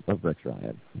time of Rex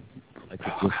Ryan. Like,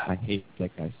 I hate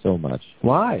that guy so much.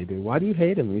 Why, dude? Why do you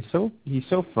hate him? He's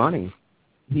so funny.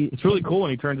 It's really cool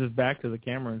when he turns his back to the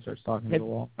camera and starts talking to the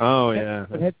wall. Oh, yeah.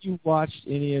 But have you watched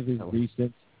any of his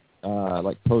recent,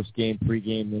 like, post-game,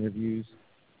 pre-game interviews?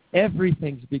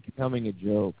 Everything's becoming a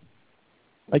joke.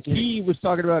 Like, he was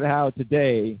talking about how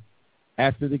today,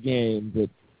 after the game, that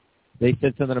they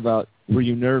said something about, were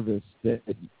you nervous that,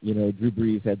 you know, Drew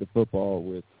Brees had the football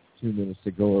with 2 minutes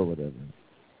to go or whatever?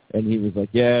 And he was like,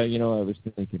 yeah, you know, I was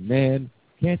thinking, man,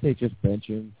 can't they just bench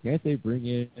him? Can't they bring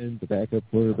in the backup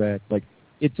quarterback? Like,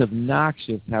 it's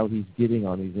obnoxious how he's getting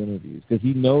on these interviews because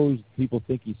he knows people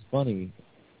think he's funny,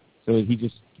 so he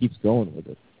just keeps going with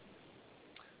it.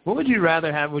 What would you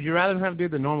rather have? Would you rather have do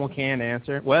the normal canned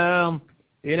answer? Well,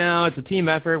 you know, it's a team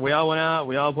effort. We all went out.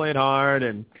 We all played hard.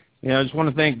 And, you know, I just want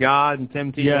to thank God and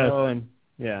Tim Tebow. Yes. And,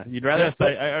 yeah, you'd rather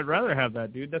I'd rather have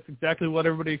that, dude. That's exactly what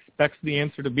everybody expects the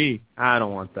answer to be. I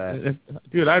don't want that.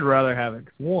 Dude, I'd rather have it.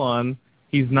 'Cause one,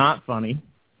 he's not funny.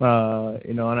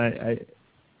 You know, and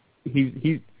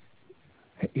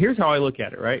here's how I look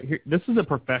at it, right? This is a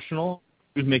professional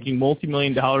who's making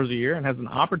multi-million-dollars a year and has an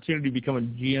opportunity to become a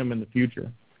GM in the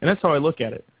future. And that's how I look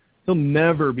at it. He'll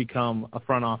never become a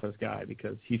front office guy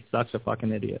because he's such a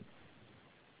fucking idiot.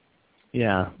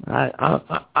 Yeah,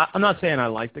 I'm not saying I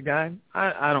like the guy.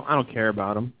 I don't care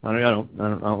about him. I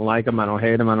don't like him. I don't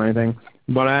hate him. I don't anything.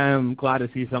 But I am glad to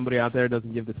see somebody out there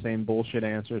doesn't give the same bullshit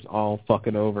answers all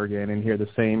fucking over again and hear the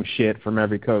same shit from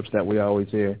every coach that we always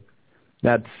hear.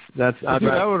 Dude,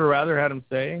 I would rather had him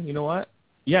say, you know what?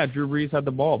 Yeah, Drew Brees had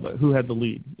the ball, but who had the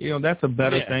lead? You know, that's a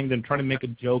better thing than trying to make a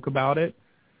joke about it.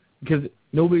 Because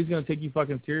nobody's going to take you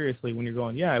fucking seriously when you're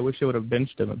going, yeah, I wish I would have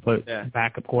benched him and put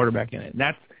backup quarterback in it.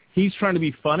 He's trying to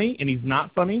be funny, and he's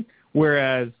not funny,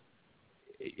 whereas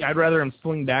I'd rather him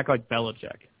swing back like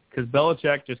Belichick, because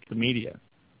Belichick just the media.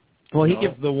 Well, he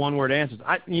gives the one-word answers.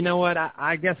 You know what?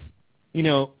 I guess, you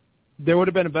know, there would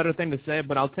have been a better thing to say,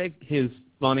 but I'll take his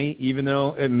funny, even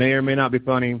though it may or may not be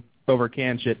funny, over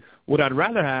canned shit. What I'd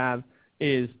rather have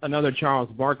is another Charles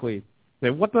Barkley. Say,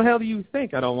 what the hell do you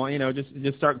think? I don't want, you know, just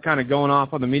start kind of going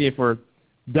off on the media for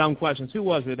dumb questions. Who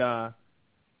was it?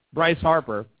 Bryce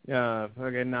Harper,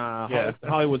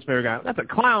 Hollywood's favorite guy. That's a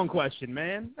clown question,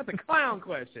 man. That's a clown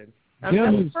question. That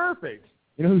was perfect.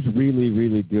 You know who's really,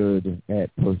 really good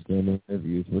at post-game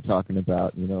interviews? We're talking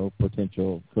about,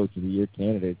 potential Coach of the Year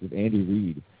candidates is Andy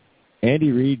Reid.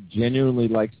 Andy Reid genuinely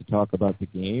likes to talk about the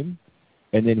game,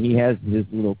 and then he has his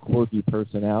little quirky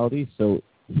personality, so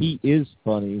he is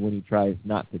funny when he tries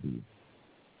not to be.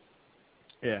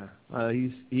 Yeah,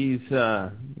 he's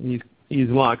a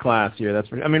lot classier. That's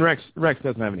for, I mean, Rex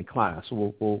doesn't have any class.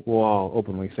 We'll all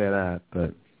openly say that,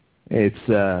 but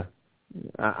it's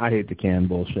I hate the canned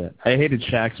bullshit. I hated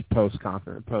Shaq's post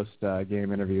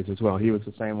game interviews as well. He was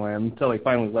the same way until he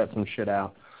finally let some shit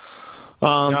out.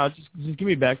 No, just give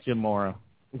me back Jim Mora.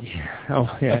 Yeah.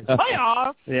 Oh yeah.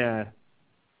 Playoffs. Yeah.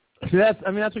 See, that's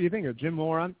what you think of Jim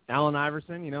Mora, Allen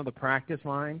Iverson. The practice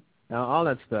line, all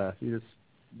that stuff.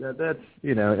 That's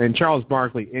and Charles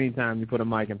Barkley. Anytime you put a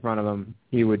mic in front of him,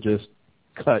 he would just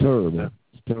cut. Terrible.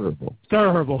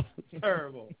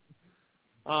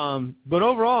 But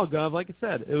overall, Gov, like I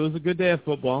said, it was a good day of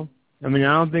football. I mean,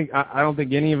 I don't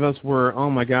think any of us were, oh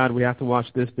my God, we have to watch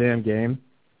this damn game.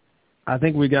 I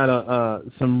think we got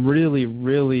some really,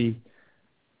 really.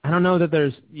 I don't know that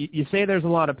there's. You say there's a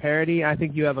lot of parity. I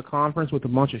think you have a conference with a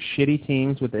bunch of shitty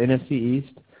teams with the NFC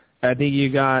East. I think you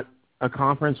got a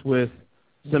conference with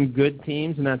some good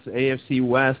teams, and that's the AFC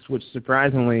West, which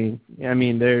surprisingly, I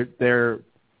mean, they're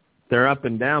up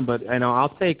and down. But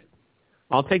I'll take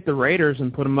the Raiders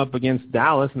and put them up against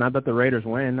Dallas, and I bet the Raiders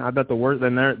win. I bet the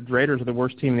Raiders are the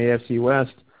worst team in the AFC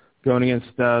West going against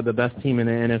the best team in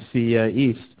the NFC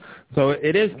East. So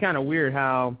it is kind of weird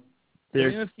how the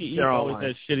NFC East always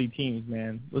has shitty teams,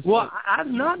 man. No,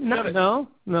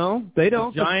 they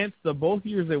don't. The Giants, both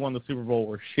years they won the Super Bowl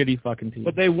were shitty fucking teams.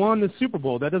 But they won the Super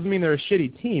Bowl. That doesn't mean they're a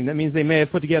shitty team. That means they may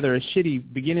have put together a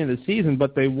shitty beginning of the season,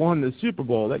 but they won the Super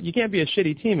Bowl. You can't be a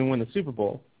shitty team and win the Super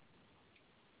Bowl.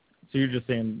 So you're just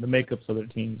saying the makeups of their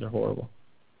teams are horrible.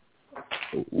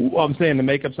 Well, I'm saying the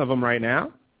makeups of them right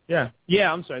now? Yeah.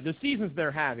 Yeah, I'm sorry. The seasons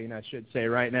they're having, I should say,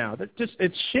 right now.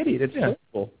 It's shitty. It's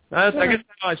horrible. I guess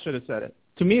how I should have said it.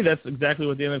 To me, that's exactly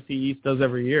what the NFC East does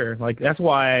every year. Like, that's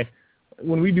why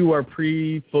when we do our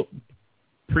pre-start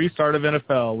of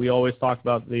NFL, we always talk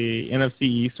about the NFC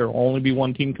East. There will only be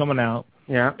one team coming out.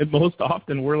 Yeah. And most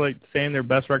often, we're like saying their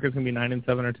best record's going to be 9-7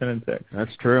 or 10-6.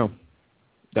 That's true.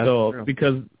 True.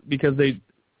 Because they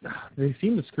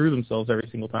seem to screw themselves every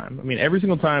single time. I mean, every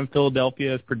single time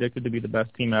Philadelphia is predicted to be the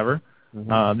best team ever.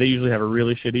 Mm-hmm. They usually have a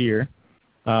really shitty year.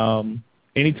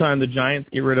 Anytime the Giants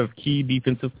get rid of key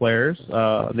defensive players,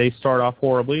 they start off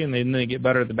horribly, and then they get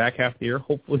better at the back half of the year.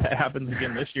 Hopefully that happens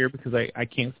again this year because I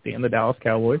can't stand the Dallas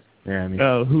Cowboys,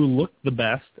 who look the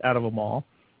best out of them all,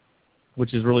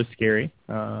 which is really scary.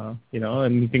 And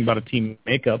you think about a team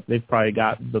makeup, they've probably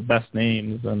got the best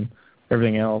names and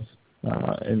everything else.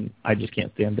 And I just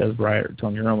can't stand Des Bryant or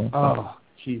Tony Romo. Oh,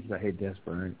 jeez, I hate Des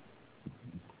Bryant.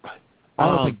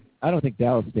 I don't think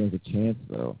Dallas stands a chance,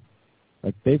 though.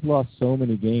 Like, they've lost so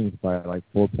many games by,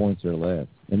 4 points or less.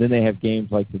 And then they have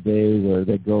games like today where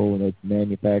they go and they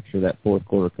manufacture that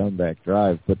fourth-quarter comeback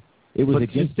drive. But it was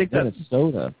against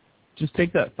Minnesota. Just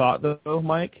take that thought, though,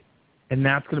 Mike, and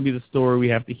that's going to be the story we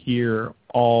have to hear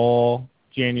all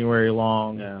January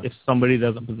long if somebody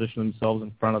doesn't position themselves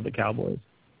in front of the Cowboys.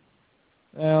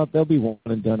 Well, they'll be one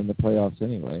and done in the playoffs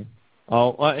anyway.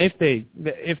 Oh, if they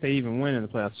even win in the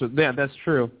playoffs. So, yeah, that's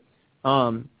true.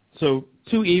 So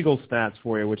 2 Eagles stats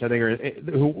for you, which I think are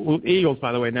Eagles,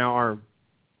 by the way, now are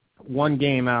 1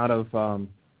 game out of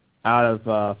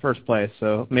first place.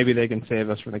 So maybe they can save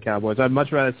us from the Cowboys. I'd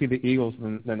much rather see the Eagles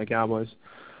than the Cowboys.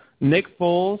 Nick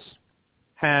Foles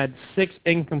had 6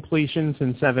 incompletions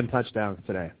and 7 touchdowns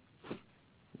today.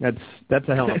 That's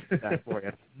a hell of a stat for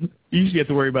you. You usually have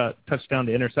to worry about touchdown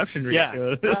to interception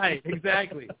ratio. Yeah, right,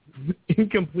 exactly.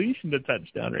 Incompletion to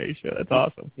touchdown ratio. That's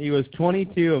awesome. He was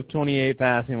 22 of 28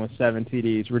 passing with 7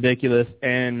 TDs. Ridiculous.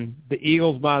 And the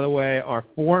Eagles, by the way, are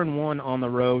 4-1 on the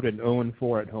road and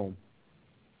 0-4 at home.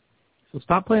 So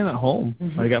stop playing at home.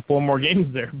 I got 4 more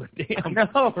games there, but damn.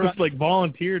 No, just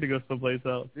volunteer to go someplace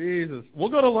else. Jesus. We'll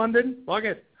go to London. Fuck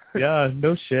it. Yeah,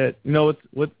 no shit.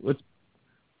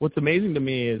 What's amazing to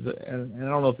me is, and I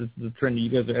don't know if this is a trend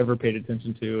you guys have ever paid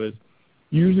attention to, is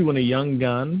usually when a young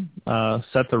gun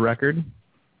sets a record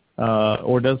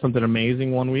or does something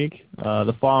amazing one week,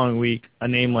 the following week, a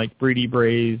name like Brady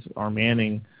Braze or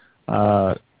Manning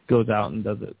goes out and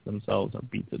does it themselves or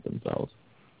beats it themselves.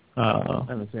 I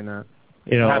haven't seen that.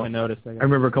 I haven't noticed. I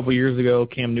remember a couple years ago,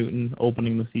 Cam Newton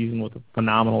opening the season with a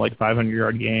phenomenal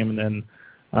 500-yard game, and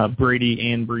then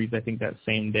Brady and Breeze, I think that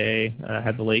same day,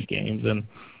 had the late games, and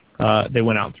they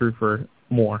went out and threw for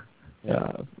more,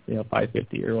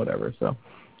 550 or whatever. So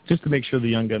just to make sure the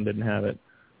young gun didn't have it.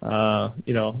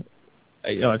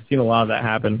 I've seen a lot of that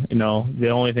happen. The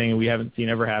only thing we haven't seen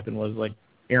ever happen was like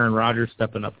Aaron Rodgers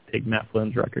stepping up to take Matt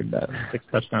Flynn's record, that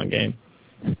 6-touchdown game.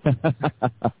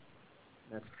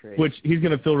 That's crazy. Which he's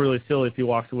going to feel really silly if he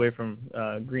walks away from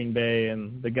Green Bay,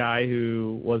 and the guy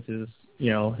who was his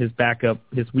backup,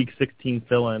 his Week 16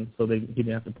 fill-in, so he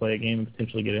didn't have to play a game and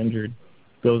potentially get injured,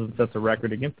 goes and sets a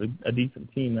record against a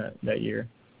decent team that year.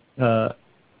 And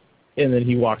then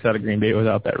he walks out of Green Bay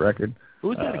without that record. Who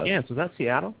was that against? Was that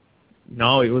Seattle?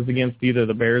 No, it was against either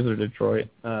the Bears or Detroit.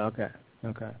 Okay.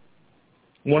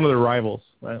 One of the rivals.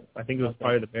 I think it was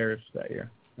probably the Bears that year.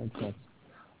 Makes sense.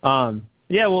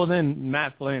 Yeah, well, then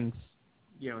Matt Flynn's,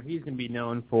 he's going to be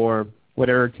known for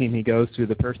whatever team he goes to,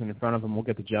 the person in front of him will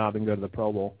get the job and go to the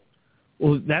Pro Bowl.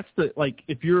 Well, that's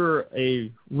if you're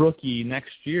a rookie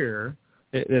next year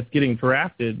that's getting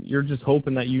drafted, you're just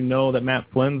hoping that that Matt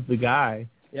Flynn's the guy.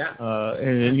 Yeah.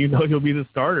 And he'll be the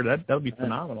starter. That would be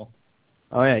phenomenal.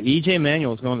 Oh, yeah. E.J.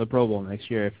 Manuel's going to the Pro Bowl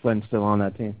next year if Flynn's still on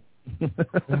that team.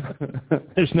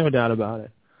 There's no doubt about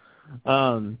it.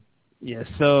 Yeah,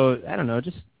 so, I don't know,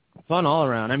 just fun all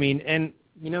around. I mean, and,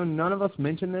 none of us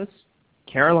mentioned this.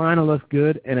 Carolina looks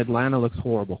good, and Atlanta looks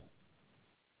horrible.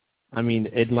 I mean,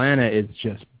 Atlanta is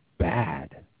just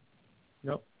bad.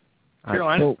 Yep.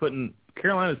 Carolina's putting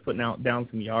down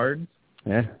some yards.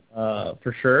 Yeah.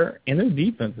 For sure. And their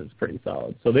defense is pretty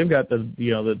solid. So they've got the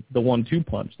 1-2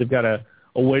 punch. They've got a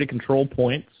way to control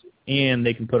points, and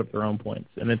they can put up their own points.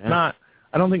 And it's not,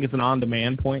 I don't think it's an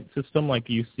on-demand point system like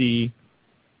you see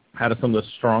out of some of the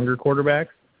stronger quarterbacks.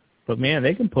 But, man,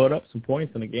 they can put up some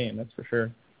points in a game, that's for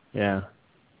sure. Yeah.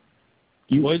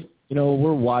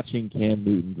 We're watching Cam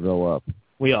Newton grow up.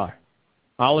 We are.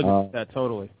 I'll agree with that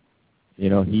totally.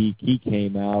 He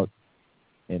came out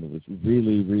and was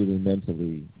really, really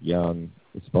mentally young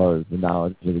as far as the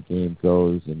knowledge of the game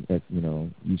goes. And,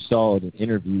 you saw it in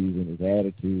interviews and his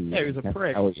attitude. Yeah, he was a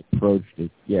prick. How he approached it,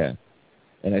 yeah.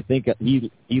 And I think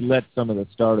he let some of the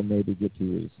stardom maybe get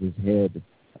to his head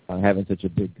having such a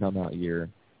big come-out year,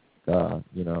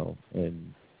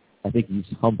 and I think he's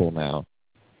humble now.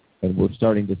 And we're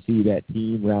starting to see that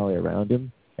team rally around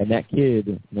him. And that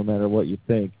kid, no matter what you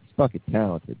think, he's fucking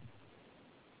talented.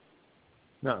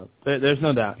 No, there's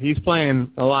no doubt. He's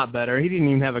playing a lot better. He didn't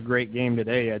even have a great game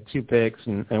today. He had 2 picks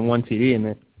and 1 TD,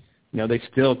 and they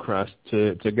still crushed.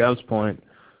 To Gov's point,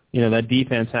 that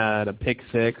defense had a pick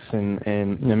 6, and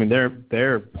I mean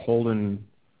they're holding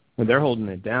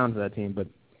it down to that team. But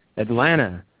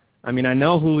Atlanta, I mean, I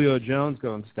know Julio Jones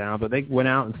goes down, but they went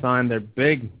out and signed their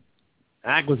big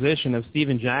acquisition of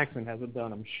Steven Jackson. Hasn't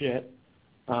done them shit.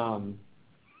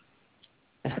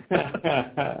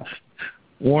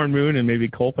 Warren Moon and maybe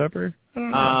Culpepper?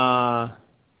 McNabb?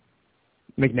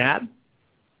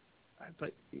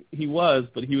 But he was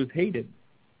hated.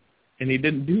 And he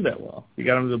didn't do that well. He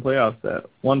got him to the playoffs that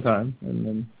one time, and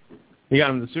then he got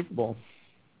him to the Super Bowl.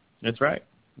 That's right.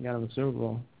 He got him to the Super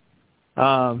Bowl.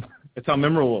 That's how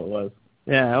memorable it was.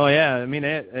 Yeah, oh yeah. I mean,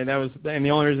 and the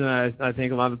only reason I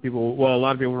think a lot of people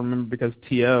remember because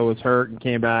T.O. was hurt and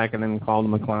came back and then called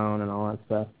him a clown and all that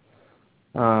stuff.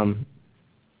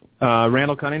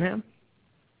 Randall Cunningham?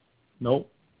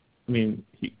 Nope. I mean,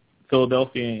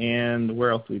 Philadelphia, and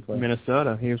where else did he play?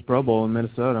 Minnesota. He was Pro Bowl in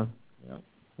Minnesota. Yep.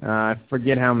 I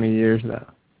forget how many years though.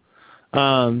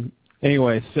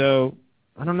 Anyway, so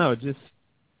I don't know. Just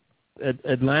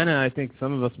Atlanta. I think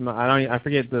some of us. I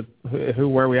forget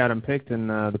where we had them picked in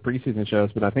the preseason shows,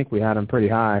 but I think we had them pretty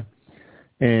high,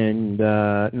 and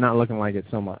not looking like it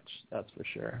so much. That's for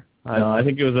sure. I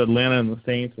think it was Atlanta and the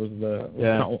Saints was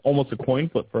almost a coin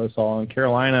flip for us all, and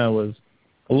Carolina was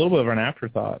a little bit of an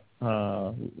afterthought.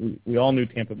 We all knew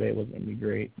Tampa Bay wasn't going to be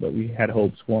great, but we had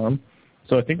hopes for them.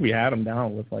 So I think we had them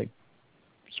down with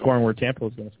scoring where Tampa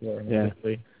was going to score. Yeah.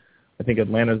 I think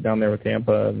Atlanta's down there with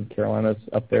Tampa, and Carolina's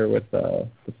up there with the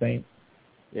Saints.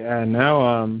 Yeah,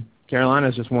 now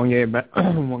Carolina's just one game back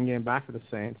for the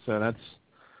Saints, so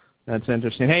that's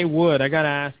interesting. Hey, Wood, I got to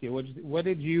ask you, what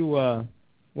did you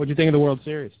think of the World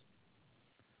Series?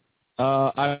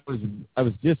 I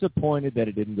was disappointed that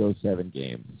it didn't go 7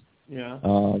 games. Yeah.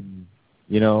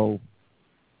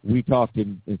 We talked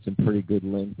in some pretty good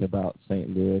length about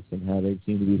St. Louis and how they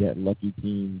seem to be that lucky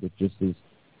team that just has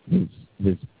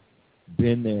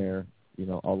been there,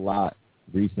 a lot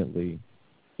recently,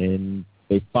 and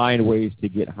they find ways to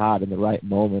get hot in the right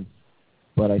moments.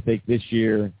 But I think this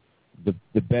year,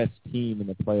 the best team in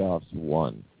the playoffs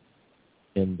won,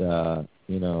 and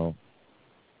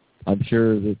I'm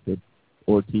sure that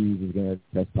Ortiz is going to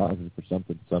test positive for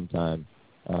something sometime,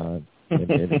 and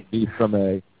be from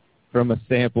a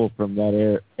sample from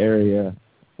that area.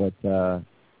 But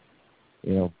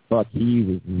Buck Heath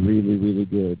is really, really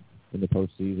good. in the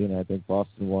postseason. I think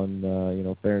Boston won,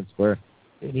 fair and square.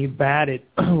 And he batted,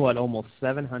 almost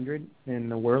 700 in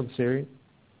the World Series?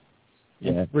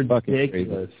 Yeah,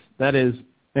 ridiculous. That is,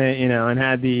 and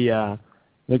had the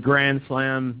Grand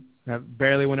Slam that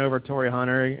barely went over Torrey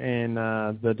Hunter in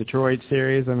the Detroit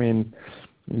series. I mean,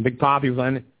 Big Papi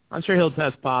was I'm sure he'll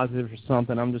test positive for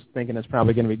something. I'm just thinking it's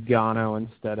probably going to be Gano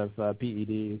instead of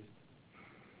PEDs.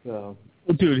 So,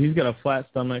 dude, he's got a flat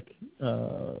stomach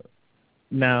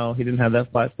now. He didn't have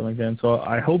that flat stomach then, so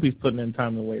I hope he's putting in time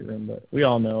in the weight room. But we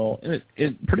all know, and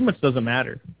it pretty much doesn't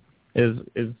matter. Is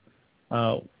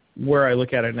where I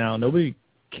look at it now. Nobody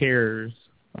cares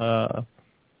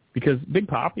because Big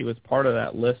Papi was part of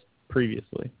that list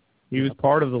previously. He was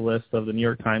part of the list of the New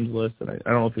York Times list, and I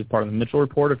don't know if he was part of the Mitchell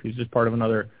report, or if he was just part of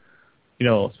another,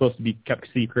 supposed to be kept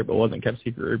secret but wasn't kept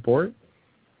secret report.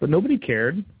 But nobody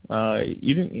cared.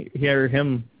 You didn't hear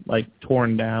him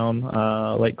torn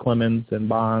down, like Clemens and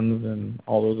Bonds and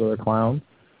all those other clowns.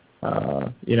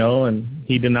 And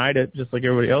he denied it just like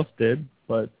everybody else did.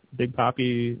 But Big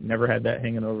Papi never had that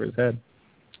hanging over his head.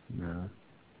 No,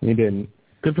 he didn't.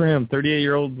 Good for him.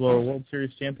 38-year-old World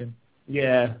Series champion.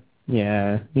 Yeah.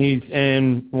 He's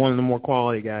one of the more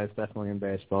quality guys, definitely in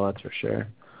baseball. That's for sure.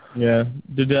 Yeah.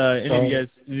 Did any of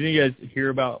you guys hear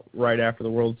about right after the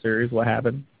World Series what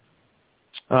happened?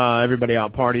 Everybody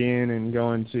out partying and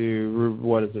going to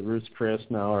Ruth's Chris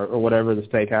now or whatever, the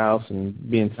steakhouse, and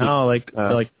being. Oh, like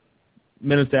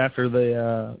minutes after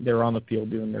they were on the field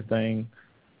doing their thing,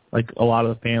 a lot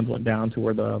of the fans went down to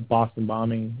where the Boston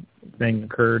bombing thing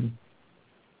occurred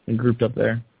and grouped up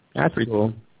there. That's pretty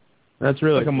cool. That's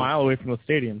really a mile away from the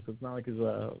stadium, so it's not like it's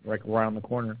right on the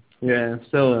corner. Yeah, it's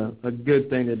still a good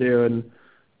thing to do,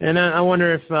 and I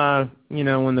wonder if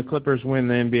when the Clippers win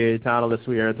the NBA title this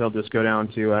year, they'll just go down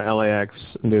to LAX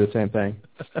and do the same thing.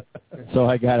 So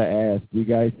I gotta ask, do you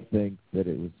guys think that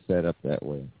it was set up that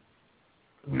way?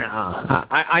 No,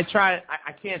 I try.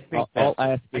 I can't think. I'll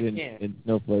ask it in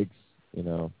Snowflake's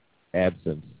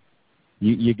absence.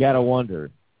 You gotta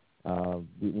wonder when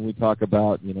we talk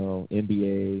about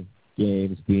NBA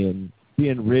games being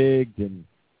rigged and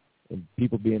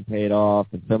people being paid off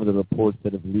and some of the reports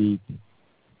that have leaked.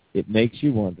 It makes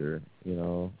you wonder.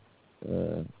 A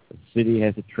city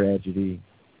has a tragedy.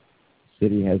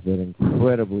 City has an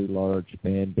incredibly large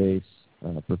fan base,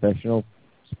 professional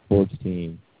sports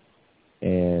team.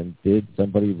 And did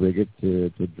somebody rig it to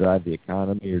drive the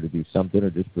economy or to do something or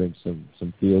just bring some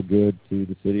feel good to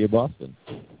the city of Boston?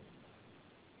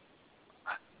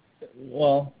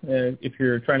 Well, if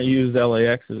you're trying to use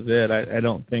LAX as it, I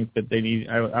don't think that they need.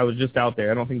 I was just out there.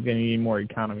 I don't think they need more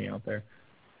economy out there.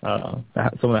 Some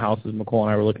of the houses McCall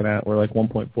and I were looking at were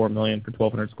 $1.4 million for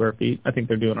 1,200 square feet. I think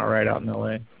they're doing all right out in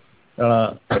LA.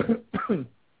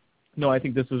 No, I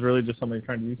think this was really just somebody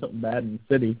trying to do something bad in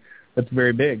the city that's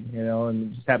very big, and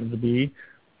it just happens to be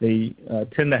they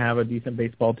tend to have a decent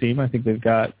baseball team. I think they've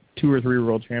got 2 or 3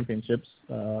 world championships.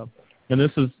 And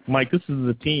this is, Mike, this is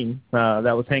the team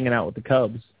that was hanging out with the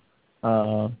Cubs,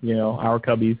 our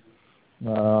Cubbies,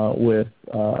 with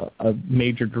a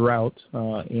major drought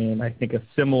and I think a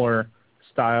similar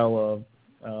style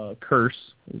of curse.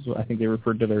 I think they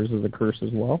referred to theirs as a curse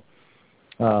as well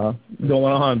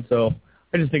going on. So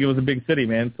I just think it was a big city,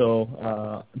 man.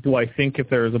 So do I think if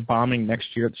there is a bombing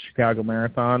next year at the Chicago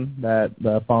Marathon that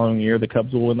the following year the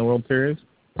Cubs will win the World Series?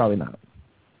 Probably not.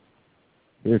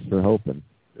 Here's for hoping.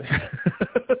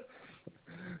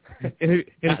 If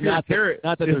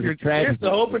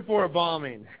you're hoping for a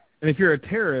bombing. And if you're a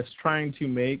terrorist trying to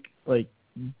make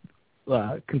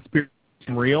conspiracy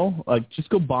real, just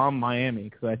go bomb Miami,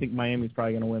 because I think Miami's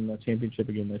probably going to win the championship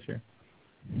again this year.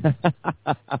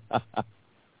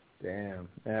 Damn,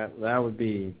 that would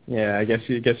be. Yeah, I guess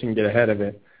you can get ahead of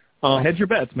it. Hedge your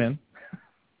bets, man.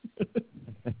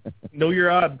 Know your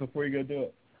odds before you go do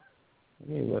it. Let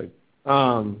me look.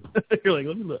 You're like,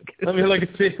 let me look. Let me look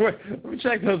and see. Let me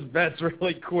check those bets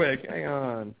really quick. Hang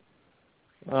on.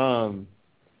 All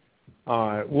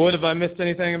right. Wood, have I missed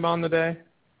anything about the day?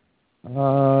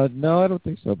 No, I don't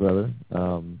think so, brother.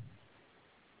 There's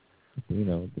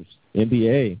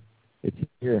NBA. It's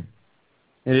here.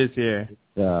 It is here.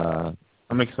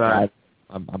 I'm excited.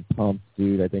 I'm pumped,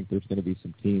 dude. I think there's going to be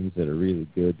some teams that are really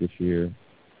good this year.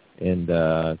 And,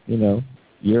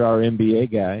 you're our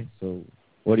NBA guy, so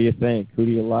what do you think? Who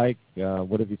do you like?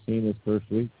 What have you seen this first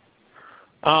week?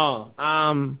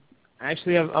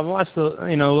 Actually, I've watched a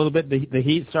little bit. The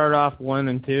Heat started off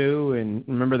 1-2, and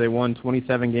remember they won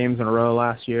 27 games in a row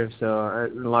last year. So a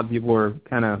lot of people were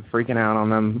kind of freaking out on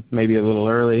them, maybe a little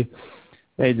early.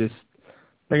 They're going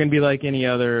to be like any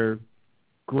other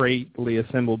greatly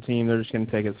assembled team. They're just going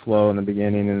to take it slow in the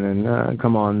beginning and then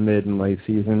come on mid and late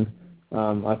season.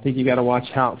 I think you got to watch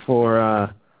out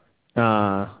for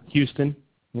Houston.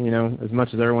 You know, as much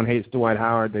as everyone hates Dwight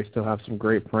Howard, they still have some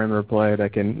great perimeter play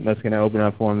that's going to open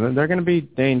up for them. They're going to be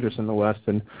dangerous in the West,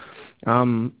 and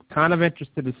I'm kind of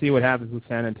interested to see what happens with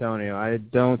San Antonio. I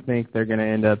don't think they're going to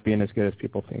end up being as good as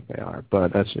people think they are,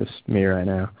 but that's just me right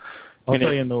now. I'll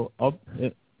tell you in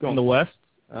the West,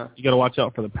 you got to watch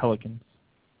out for the Pelicans.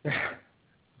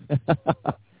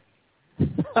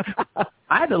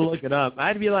 I had to look it up. I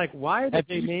had to be like, why did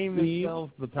they name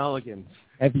themselves the Pelicans?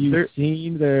 Have you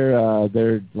seen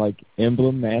their like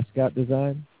emblem mascot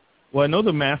design? Well, I know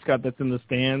the mascot that's in the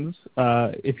stands.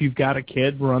 If you've got a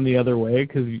kid, run the other way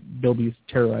because they'll be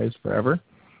terrorized forever.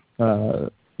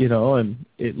 You know, and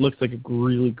it looks like a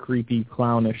really creepy,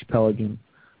 clownish pelican.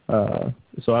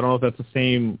 So I don't know if that's the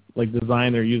same like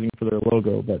design they're using for their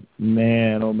logo, but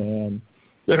man, oh man,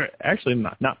 they're actually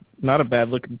not a bad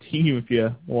looking team if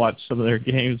you watch some of their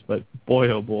games. But boy,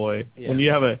 oh boy,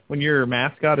 yeah. when your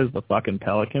mascot is the fucking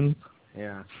Pelicans,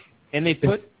 yeah. And they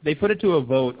put it to a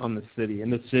vote on the city,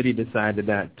 and the city decided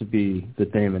that to be the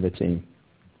name of the team.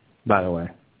 By the way,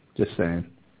 just saying.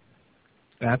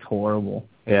 That's horrible.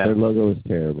 Yeah, their logo is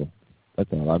terrible. That's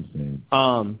all I'm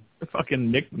saying. The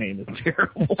fucking nickname is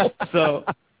terrible. So,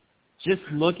 just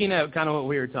looking at kind of what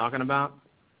we were talking about.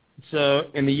 So,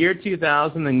 in the year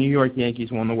 2000, the New York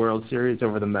Yankees won the World Series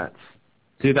over the Mets.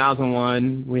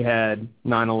 2001, we had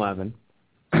 9/11.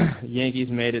 Yankees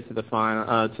made it to the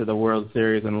final, to the World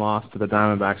Series and lost to the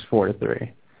Diamondbacks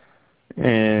 4-3.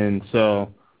 And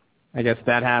so, I guess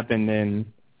that happened in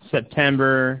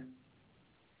September.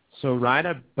 So, right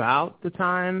about the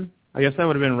time. I guess that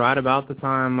would have been right about the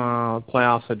time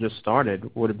playoffs had just started,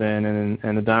 would have been,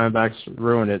 and the Diamondbacks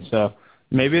ruined it. So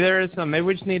maybe there is some. Maybe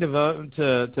we just need to vote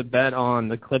to bet on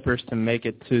the Clippers to make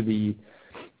it to the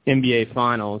NBA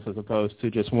Finals as opposed to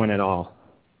just win it all.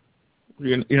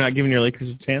 You're not giving your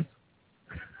Lakers a chance?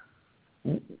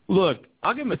 Look,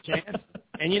 I'll give them a chance.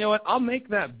 And you know what? I'll make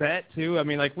that bet, too. I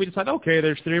mean, like, we decide, okay,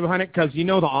 there's 3 behind it because you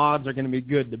know the odds are going to be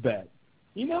good to bet.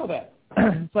 You know that.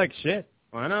 It's like, shit,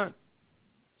 why not?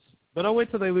 But I'll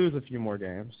wait till they lose a few more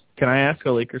games. Can I ask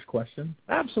a Lakers question?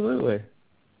 Absolutely.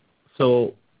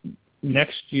 So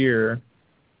next year,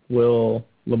 will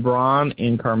LeBron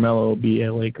and Carmelo be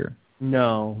a Laker?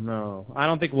 No. I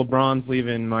don't think LeBron's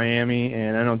leaving Miami,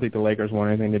 and I don't think the Lakers want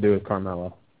anything to do with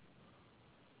Carmelo.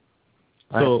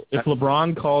 So if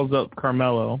LeBron calls up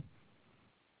Carmelo,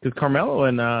 because Carmelo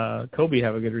and Kobe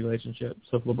have a good relationship,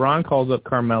 so if LeBron calls up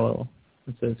Carmelo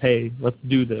and says, hey, let's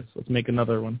do this, let's make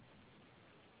another one,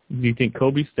 do you think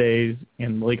Kobe stays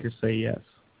and the Lakers say yes?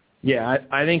 Yeah,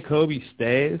 I think Kobe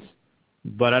stays,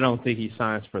 but I don't think he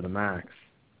signs for the max.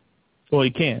 Well,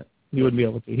 he can't. He wouldn't be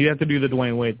able to. He'd have to do the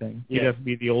Dwayne Wade thing. He'd have to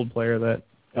be the old player that,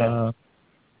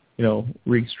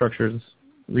 restructures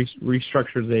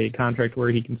a contract where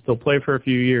he can still play for a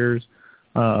few years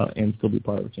and still be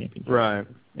part of a championship. Right.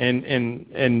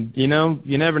 And you know,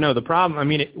 you never know. The problem, I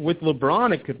mean, with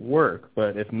LeBron it could work,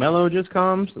 but if Melo just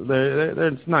comes,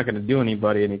 it's not going to do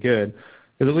anybody any good.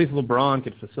 Because at least LeBron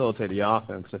could facilitate the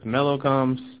offense. If Melo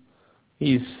comes,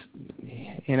 he's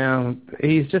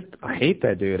just, I hate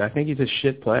that dude. I think he's a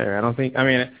shit player.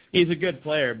 He's a good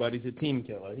player, but he's a team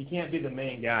killer. He can't be the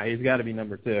main guy. He's got to be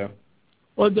number 2.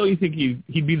 Well, don't you think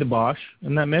he'd be the Bosch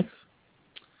in that mix?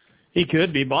 He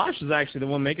could be. Bosch is actually the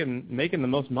one making the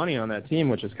most money on that team,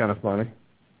 which is kind of funny.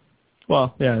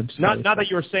 Well, yeah. Not that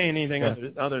you were saying anything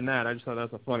other than that. I just thought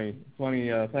that's a funny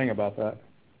thing about that.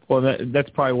 Well, that's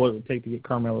probably what it would take to get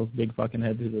Carmelo's big fucking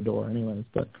head through the door anyways.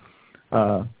 But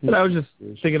I was just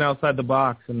thinking outside the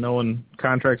box and knowing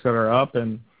contracts that are up,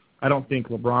 and I don't think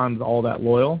LeBron's all that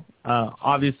loyal.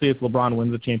 Obviously, if LeBron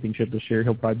wins the championship this year,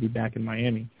 he'll probably be back in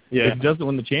Miami. Yeah. If he doesn't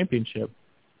win the championship,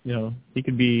 he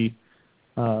could be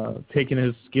taking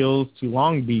his skills to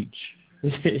Long Beach.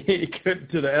 He could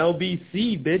to the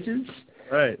LBC, bitches.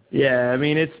 Right. Yeah, I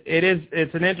mean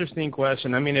it's an interesting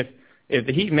question. I mean if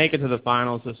the Heat make it to the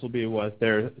finals, this will be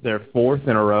their 4th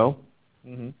in a row.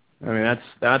 Mm-hmm. I mean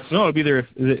that's no, it'll be their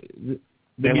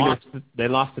they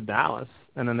lost to Dallas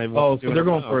and then they've so they're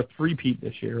going for a 3-peat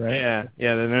this year, right?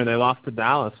 Yeah. Then they lost to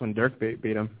Dallas when Dirk beat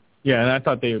them. Yeah, and I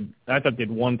thought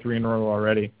they'd won 3 in a row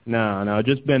already. No,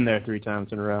 just been there 3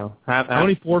 times in a row. How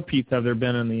many 4-peats have there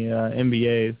been in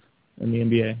the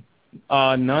NBA?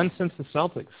 None since the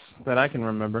Celtics that I can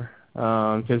remember.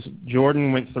 Because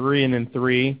Jordan went 3 and then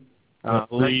 3.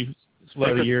 3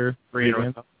 split a year. 3 in a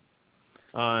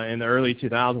row. In the early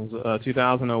 2000s,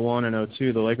 2001 and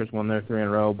 2002, the Lakers won their 3 in a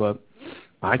row, but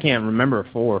I can't remember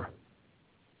 4.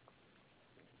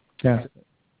 Yeah.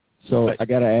 So I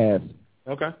got to ask.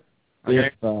 Okay.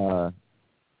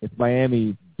 If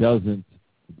Miami doesn't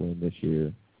win this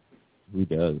year, who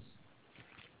does?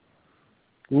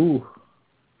 Ooh.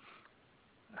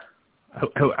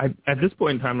 At this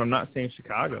point in time, I'm not saying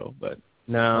Chicago, but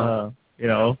no,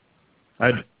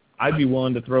 I'd be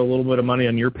willing to throw a little bit of money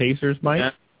on your Pacers, Mike.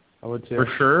 Yeah, I would too. For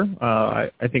sure.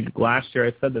 I think last year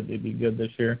I said that they'd be good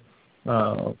this year.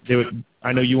 They would.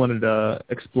 I know you wanted to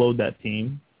explode that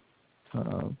team,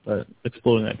 but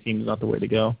exploding that team is not the way to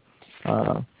go.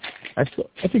 I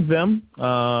think them.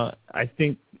 I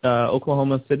think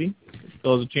Oklahoma City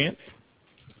still has a chance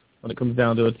when it comes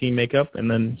down to a team makeup. And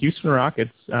then Houston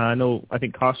Rockets, I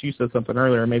think Kosh, you said something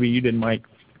earlier, maybe you didn't, Mike.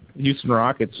 Houston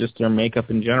Rockets, just their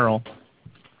makeup in general,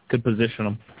 could position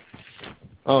them.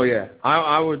 Oh, yeah.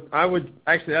 I would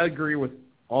actually, I agree with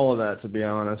all of that, to be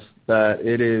honest, that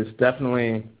it is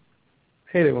definitely,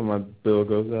 I hate it when my bill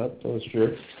goes up, that's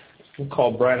true. We'll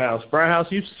call Bright House. Bright House,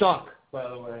 you suck, by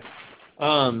the way.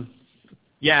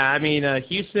 Yeah, I mean,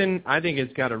 Houston, I think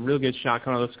it's got a real good shot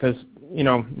coming on this because,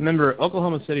 remember,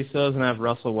 Oklahoma City still doesn't have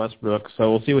Russell Westbrook, so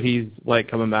we'll see what he's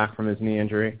like coming back from his knee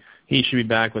injury. He should be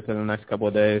back within the next couple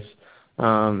of days.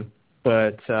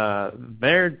 But I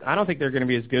don't think they're going to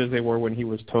be as good as they were when he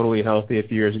was totally healthy a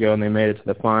few years ago and they made it to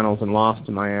the finals and lost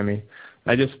to Miami.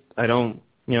 I don't,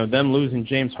 them losing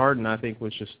James Harden, I think,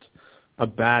 was just a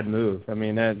bad move. I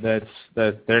mean, that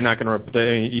they're not going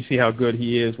to. You see how good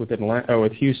he is with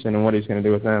Houston and what he's going to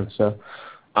do with them. So,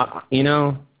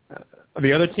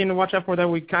 the other team to watch out for that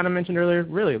we kind of mentioned earlier,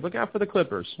 really look out for the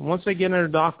Clippers. Once they get into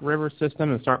Doc Rivers'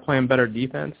 system and start playing better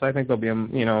defense, I think they'll be,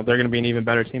 they're going to be an even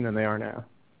better team than they are now.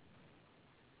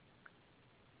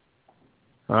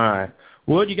 All right,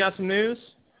 Wood, you got some news?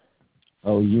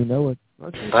 Oh, you know it.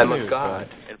 I'm a god,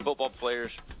 and football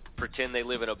players pretend they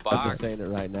live in a box. I'm just saying it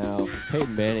right now.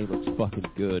 Peyton Manning looks fucking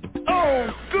good. Oh,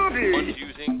 goody!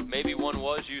 Maybe one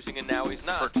was using, and now he's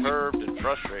not. Perturbed and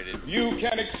frustrated. You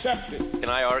can accept it. Can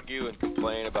I argue and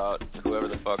complain about whoever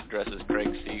the fuck dresses Craig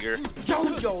Seeger?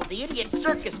 Jojo, the idiot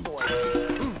circus boy.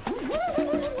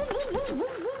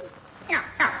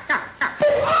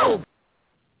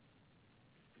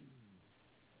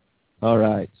 All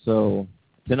right, so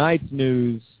tonight's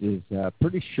news is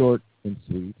pretty short and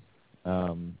sweet.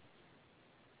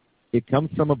 It comes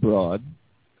from abroad.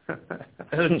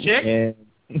 A chick? And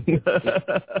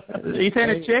are you saying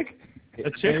a chick?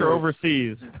 A chick or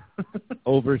overseas?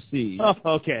 Overseas. Oh,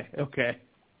 okay.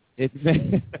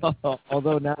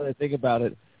 Although now that I think about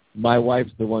it, my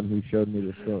wife's the one who showed me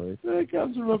the story. It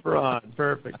comes from abroad.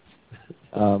 Perfect.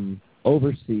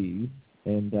 Overseas,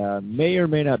 and may or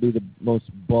may not be the most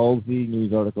ballsy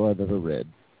news article I've ever read.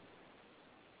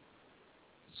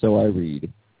 So I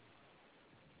read.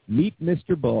 Meet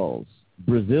Mr. Balls,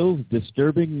 Brazil's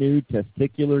disturbing new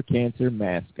testicular cancer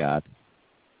mascot.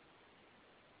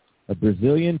 A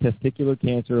Brazilian testicular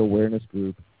cancer awareness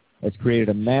group has created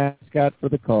a mascot for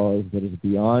the cause that is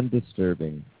beyond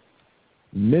disturbing.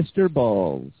 Mr.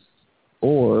 Balls,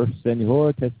 or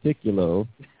Senhor Testiculo,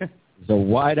 is a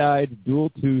wide-eyed,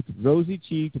 dual-toothed,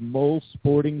 rosy-cheeked,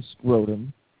 mole-sporting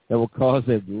scrotum that will cause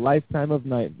a lifetime of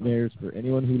nightmares for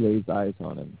anyone who lays eyes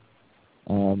on him.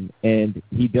 And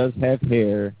he does have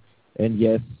hair, and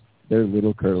yes, they're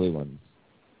little curly ones.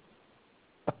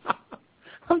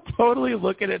 I'm totally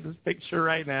looking at this picture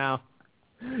right now,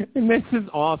 and this is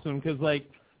awesome because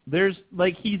it's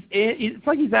like he's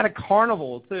at a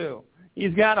carnival too.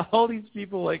 He's got all these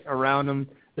people around him.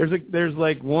 There's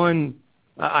one.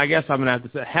 I guess I'm gonna have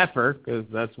to say heifer because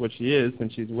that's what she is,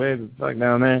 and she's way the fuck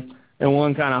down there, and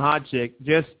one kind of hot chick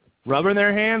just rubbing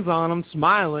their hands on him,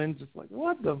 smiling, just like,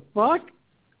 what the fuck?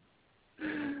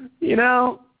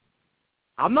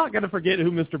 I'm not going to forget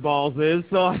who Mr. Balls is,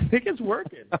 so I think it's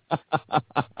working.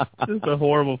 This is a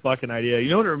horrible fucking idea. You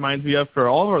know what it reminds me of? For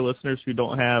all of our listeners who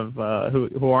don't have,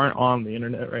 who aren't on the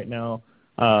internet right now,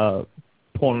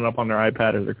 pulling it up on their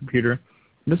iPad or their computer,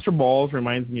 Mr. Balls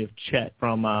reminds me of Chet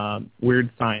from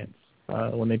Weird Science.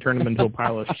 When they turn him into a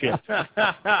pile of shit.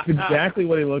 It's exactly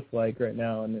what he looks like right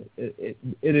now, and it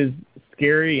is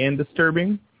scary and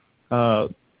disturbing,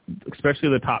 especially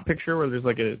the top picture where there's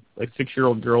a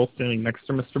 6-year-old girl standing next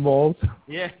to Mr. Balls.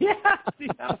 Yeah.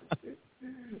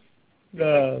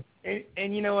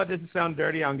 And you know what? This sounds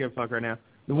dirty. I don't give a fuck right now.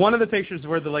 One of the pictures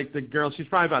where the girl, she's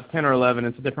probably about 10 or 11.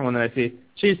 It's a different one that I see.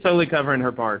 She's totally covering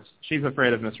her parts. She's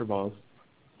afraid of Mr. Balls.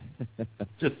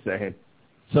 Just saying.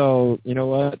 So, you know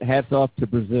what? Hats off to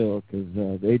Brazil,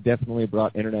 because they definitely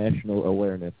brought international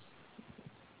awareness.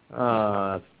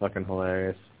 That's fucking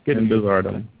hilarious. Good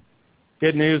news.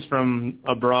 Good news from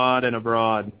abroad and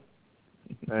abroad.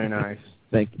 Very nice.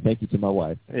 Thank you to my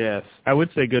wife. Yes. I would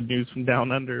say good news from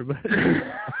down under, but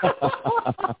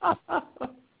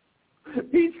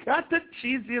he's got the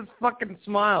cheesiest fucking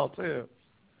smile too.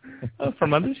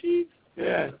 From under sheets?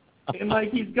 Yeah. And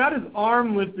like he's got his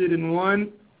arm lifted in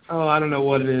one. Oh, I don't know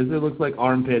what it is. It looks like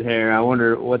armpit hair. I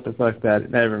wonder what the fuck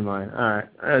that. Never mind. All right,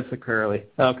 that's a curly.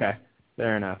 Okay,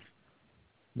 fair enough.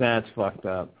 That's fucked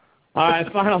up. All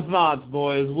right, final thoughts,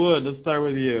 boys. Wood, let's start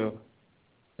with you.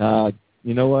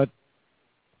 You know what?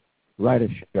 Ride a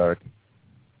shark.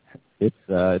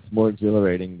 It's more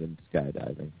exhilarating than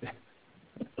skydiving,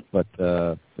 but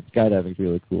skydiving's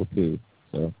really cool too.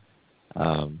 So,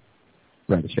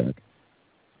 ride a shark.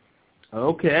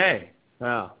 Okay.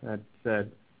 Wow, that's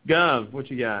Gov,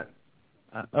 what you got?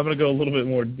 I'm going to go a little bit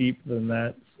more deep than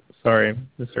that. Sorry,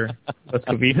 Mr.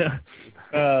 Escovina.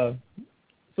 So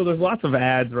there's lots of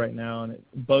ads right now, and it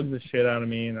bugs the shit out of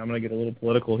me, and I'm going to get a little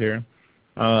political here,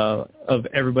 of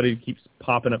everybody who keeps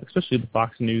popping up, especially the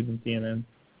Fox News and CNN,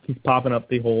 keeps popping up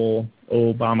the whole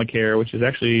Obamacare, which is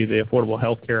actually the Affordable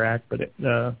Health Care Act, but it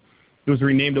was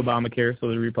renamed Obamacare, so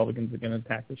the Republicans are going to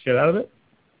attack the shit out of it,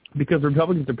 because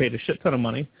Republicans are paid a shit ton of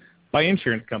money by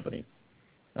insurance companies.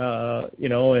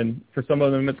 And for some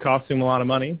of them it's costing them a lot of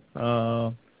money,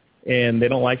 and they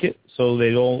don't like it, so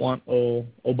they don't want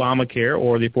Obamacare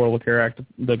or the Affordable Care Act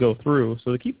to go through.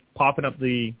 So they keep popping up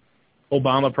the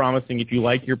Obama promising if you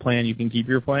like your plan, you can keep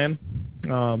your plan.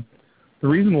 The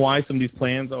reason why some of these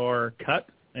plans are cut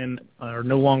and are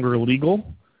no longer legal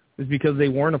is because they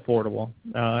weren't affordable,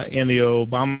 and the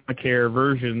Obamacare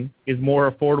version is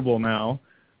more affordable now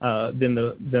than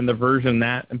the version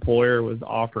that employer was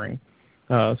offering.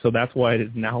 So that's why it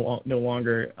is now no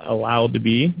longer allowed to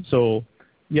be. So,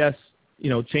 yes,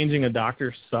 changing a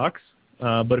doctor sucks,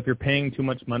 but if you're paying too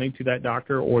much money to that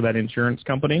doctor or that insurance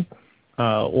company,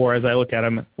 or as I look at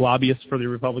them, lobbyists for the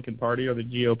Republican Party or the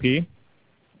GOP,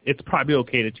 it's probably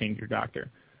okay to change your doctor.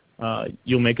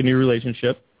 You'll make a new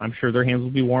relationship. I'm sure their hands will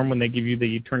be warm when they give you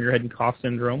the turn your head and cough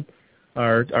syndrome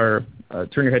or turn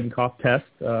your head and cough test.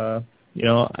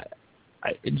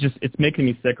 It's making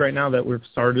me sick right now that we've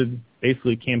started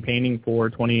basically campaigning for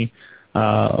what's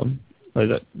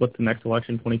the next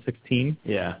election, 2016?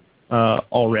 Yeah.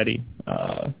 Already.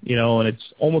 And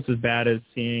it's almost as bad as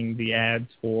seeing the ads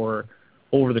for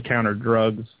over-the-counter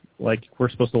drugs. Like we're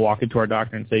supposed to walk into our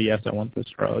doctor and say, yes, I want this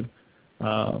drug.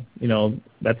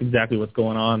 That's exactly what's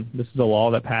going on. This is a law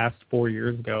that passed 4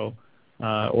 years ago.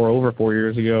 Or over 4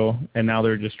 years ago, and now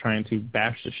they're just trying to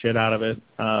bash the shit out of it,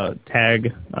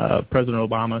 tag President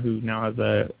Obama, who now has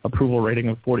a approval rating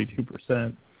of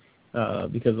 42%,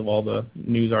 because of all the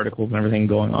news articles and everything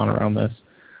going on around this.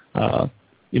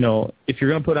 If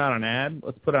you're going to put out an ad,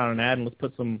 let's put out an ad and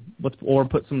put some of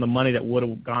the money that would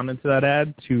have gone into that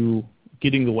ad to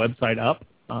getting the website up,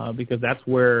 because that's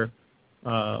where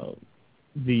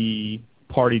the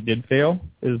party did fail,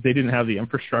 is they didn't have the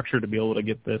infrastructure to be able to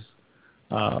get this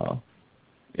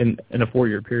in a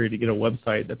 4-year period to get a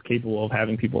website that's capable of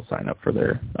having people sign up for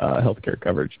their health care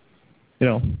coverage.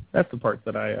 That's the part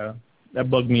that that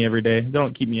bug me every day. They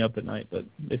don't keep me up at night, but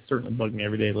they certainly bug me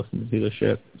every day listening to this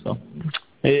shit. So,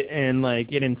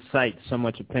 it incites so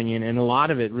much opinion, and a lot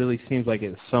of it really seems like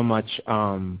it's so much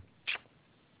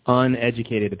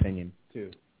uneducated opinion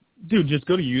too. Dude, just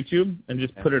go to YouTube and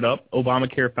just put it up,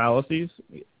 Obamacare fallacies.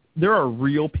 There are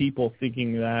real people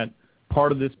thinking that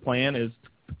part of this plan is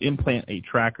to implant a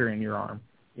tracker in your arm.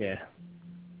 Yeah.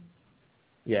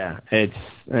 Yeah, it's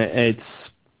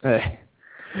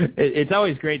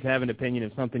always great to have an opinion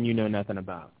of something you know nothing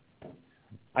about.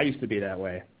 I used to be that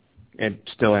way, and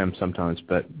still am sometimes,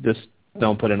 but just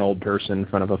don't put an old person in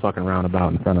front of a fucking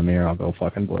roundabout in front of me or I'll go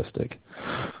fucking ballistic.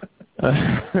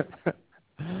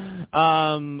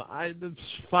 The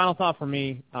final thought for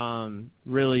me,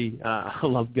 really, I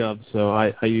love Gov, so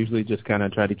I usually just kind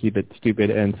of try to keep it stupid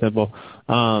and simple.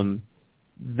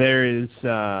 There is,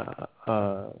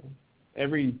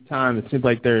 every time it seems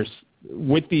like there's,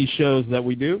 with these shows that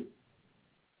we do,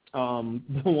 the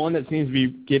one that seems to be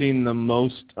getting the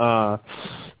most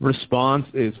response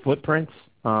is Footprints.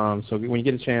 So when you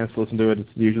get a chance to listen to it, it's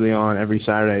usually on every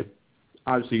Saturday.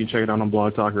 Obviously, you can check it out on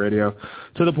Blog Talk Radio,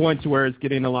 to the point to where it's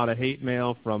getting a lot of hate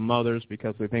mail from mothers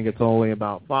because they think it's only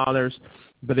about fathers.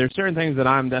 But there's certain things that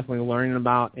I'm definitely learning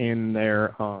about in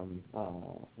their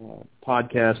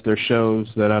podcast, their shows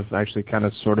that I've actually kind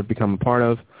of sort of become a part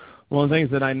of. One of the things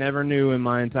that I never knew in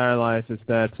my entire life is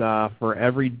that for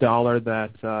every dollar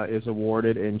that is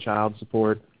awarded in child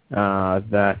support,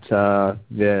 that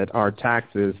our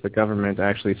taxes, the government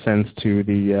actually sends to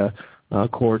the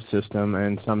court system,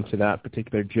 and some to that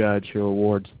particular judge who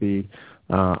awards the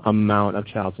amount of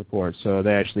child support. So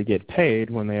they actually get paid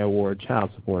when they award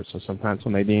child support. So sometimes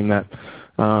when they deem that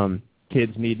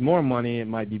kids need more money, it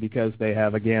might be because they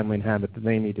have a gambling habit that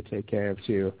they need to take care of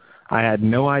too. I had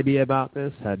no idea about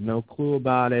this, had no clue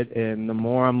about it, and the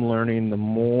more I'm learning, the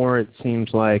more it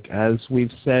seems like, as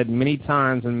we've said many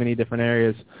times in many different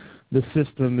areas, the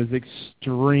system is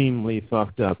extremely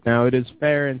fucked up. Now, it is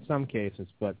fair in some cases,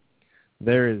 but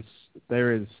there is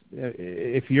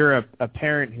if you're a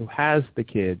parent who has the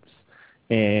kids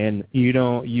and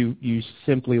you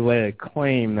simply lay a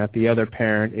claim that the other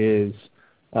parent is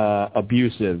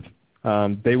abusive,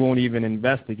 they won't even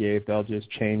investigate. They'll just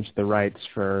change the rights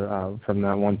from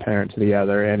that one parent to the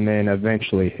other and then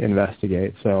eventually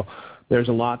investigate. So there's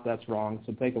a lot that's wrong.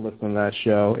 So take a listen to that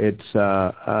show.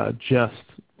 It's just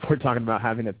we're talking about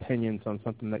having opinions on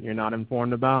something that you're not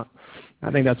informed about. I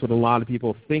think that's what a lot of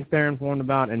people think they're informed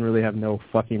about and really have no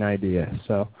fucking idea.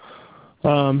 So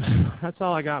that's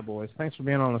all I got, boys. Thanks for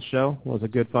being on the show. It was a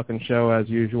good fucking show as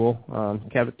usual.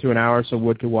 Kept it to an hour so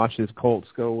Wood could watch his Colts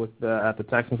go at the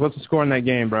Texans. What's the score in that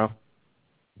game, bro?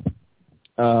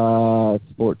 It's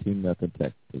 14-0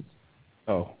 Texas.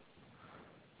 Oh.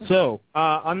 So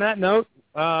on that note,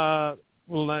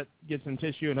 we'll get some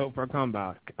tissue and hope for a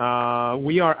comeback.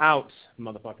 We are out,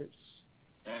 motherfuckers.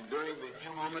 And during the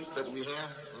few moments that we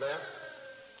have left,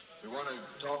 we want to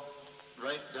talk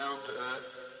right down to earth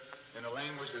in a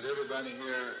language that everybody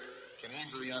here can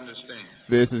easily understand.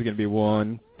 This is going to be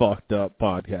one fucked up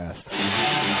podcast.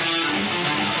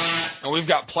 And we've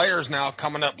got players now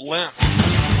coming up limp.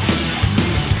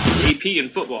 AP in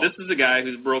football. This is a guy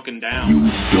who's broken down. You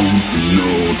don't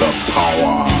know the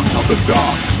power of the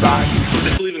dark side.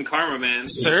 I believe in karma,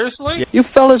 man. Seriously? You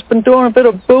fellas been doing a bit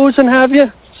of boozing, have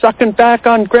you? Sucking back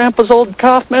on Grandpa's old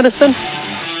cough medicine?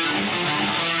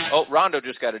 Oh, Rondo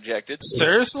just got ejected.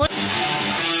 Seriously?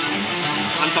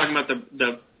 I'm talking about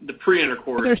the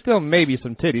pre-intercourse. There's still maybe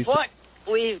some titties. What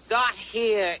we've got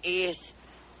here is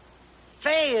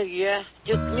failure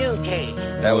to communicate.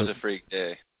 That was a freak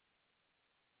day.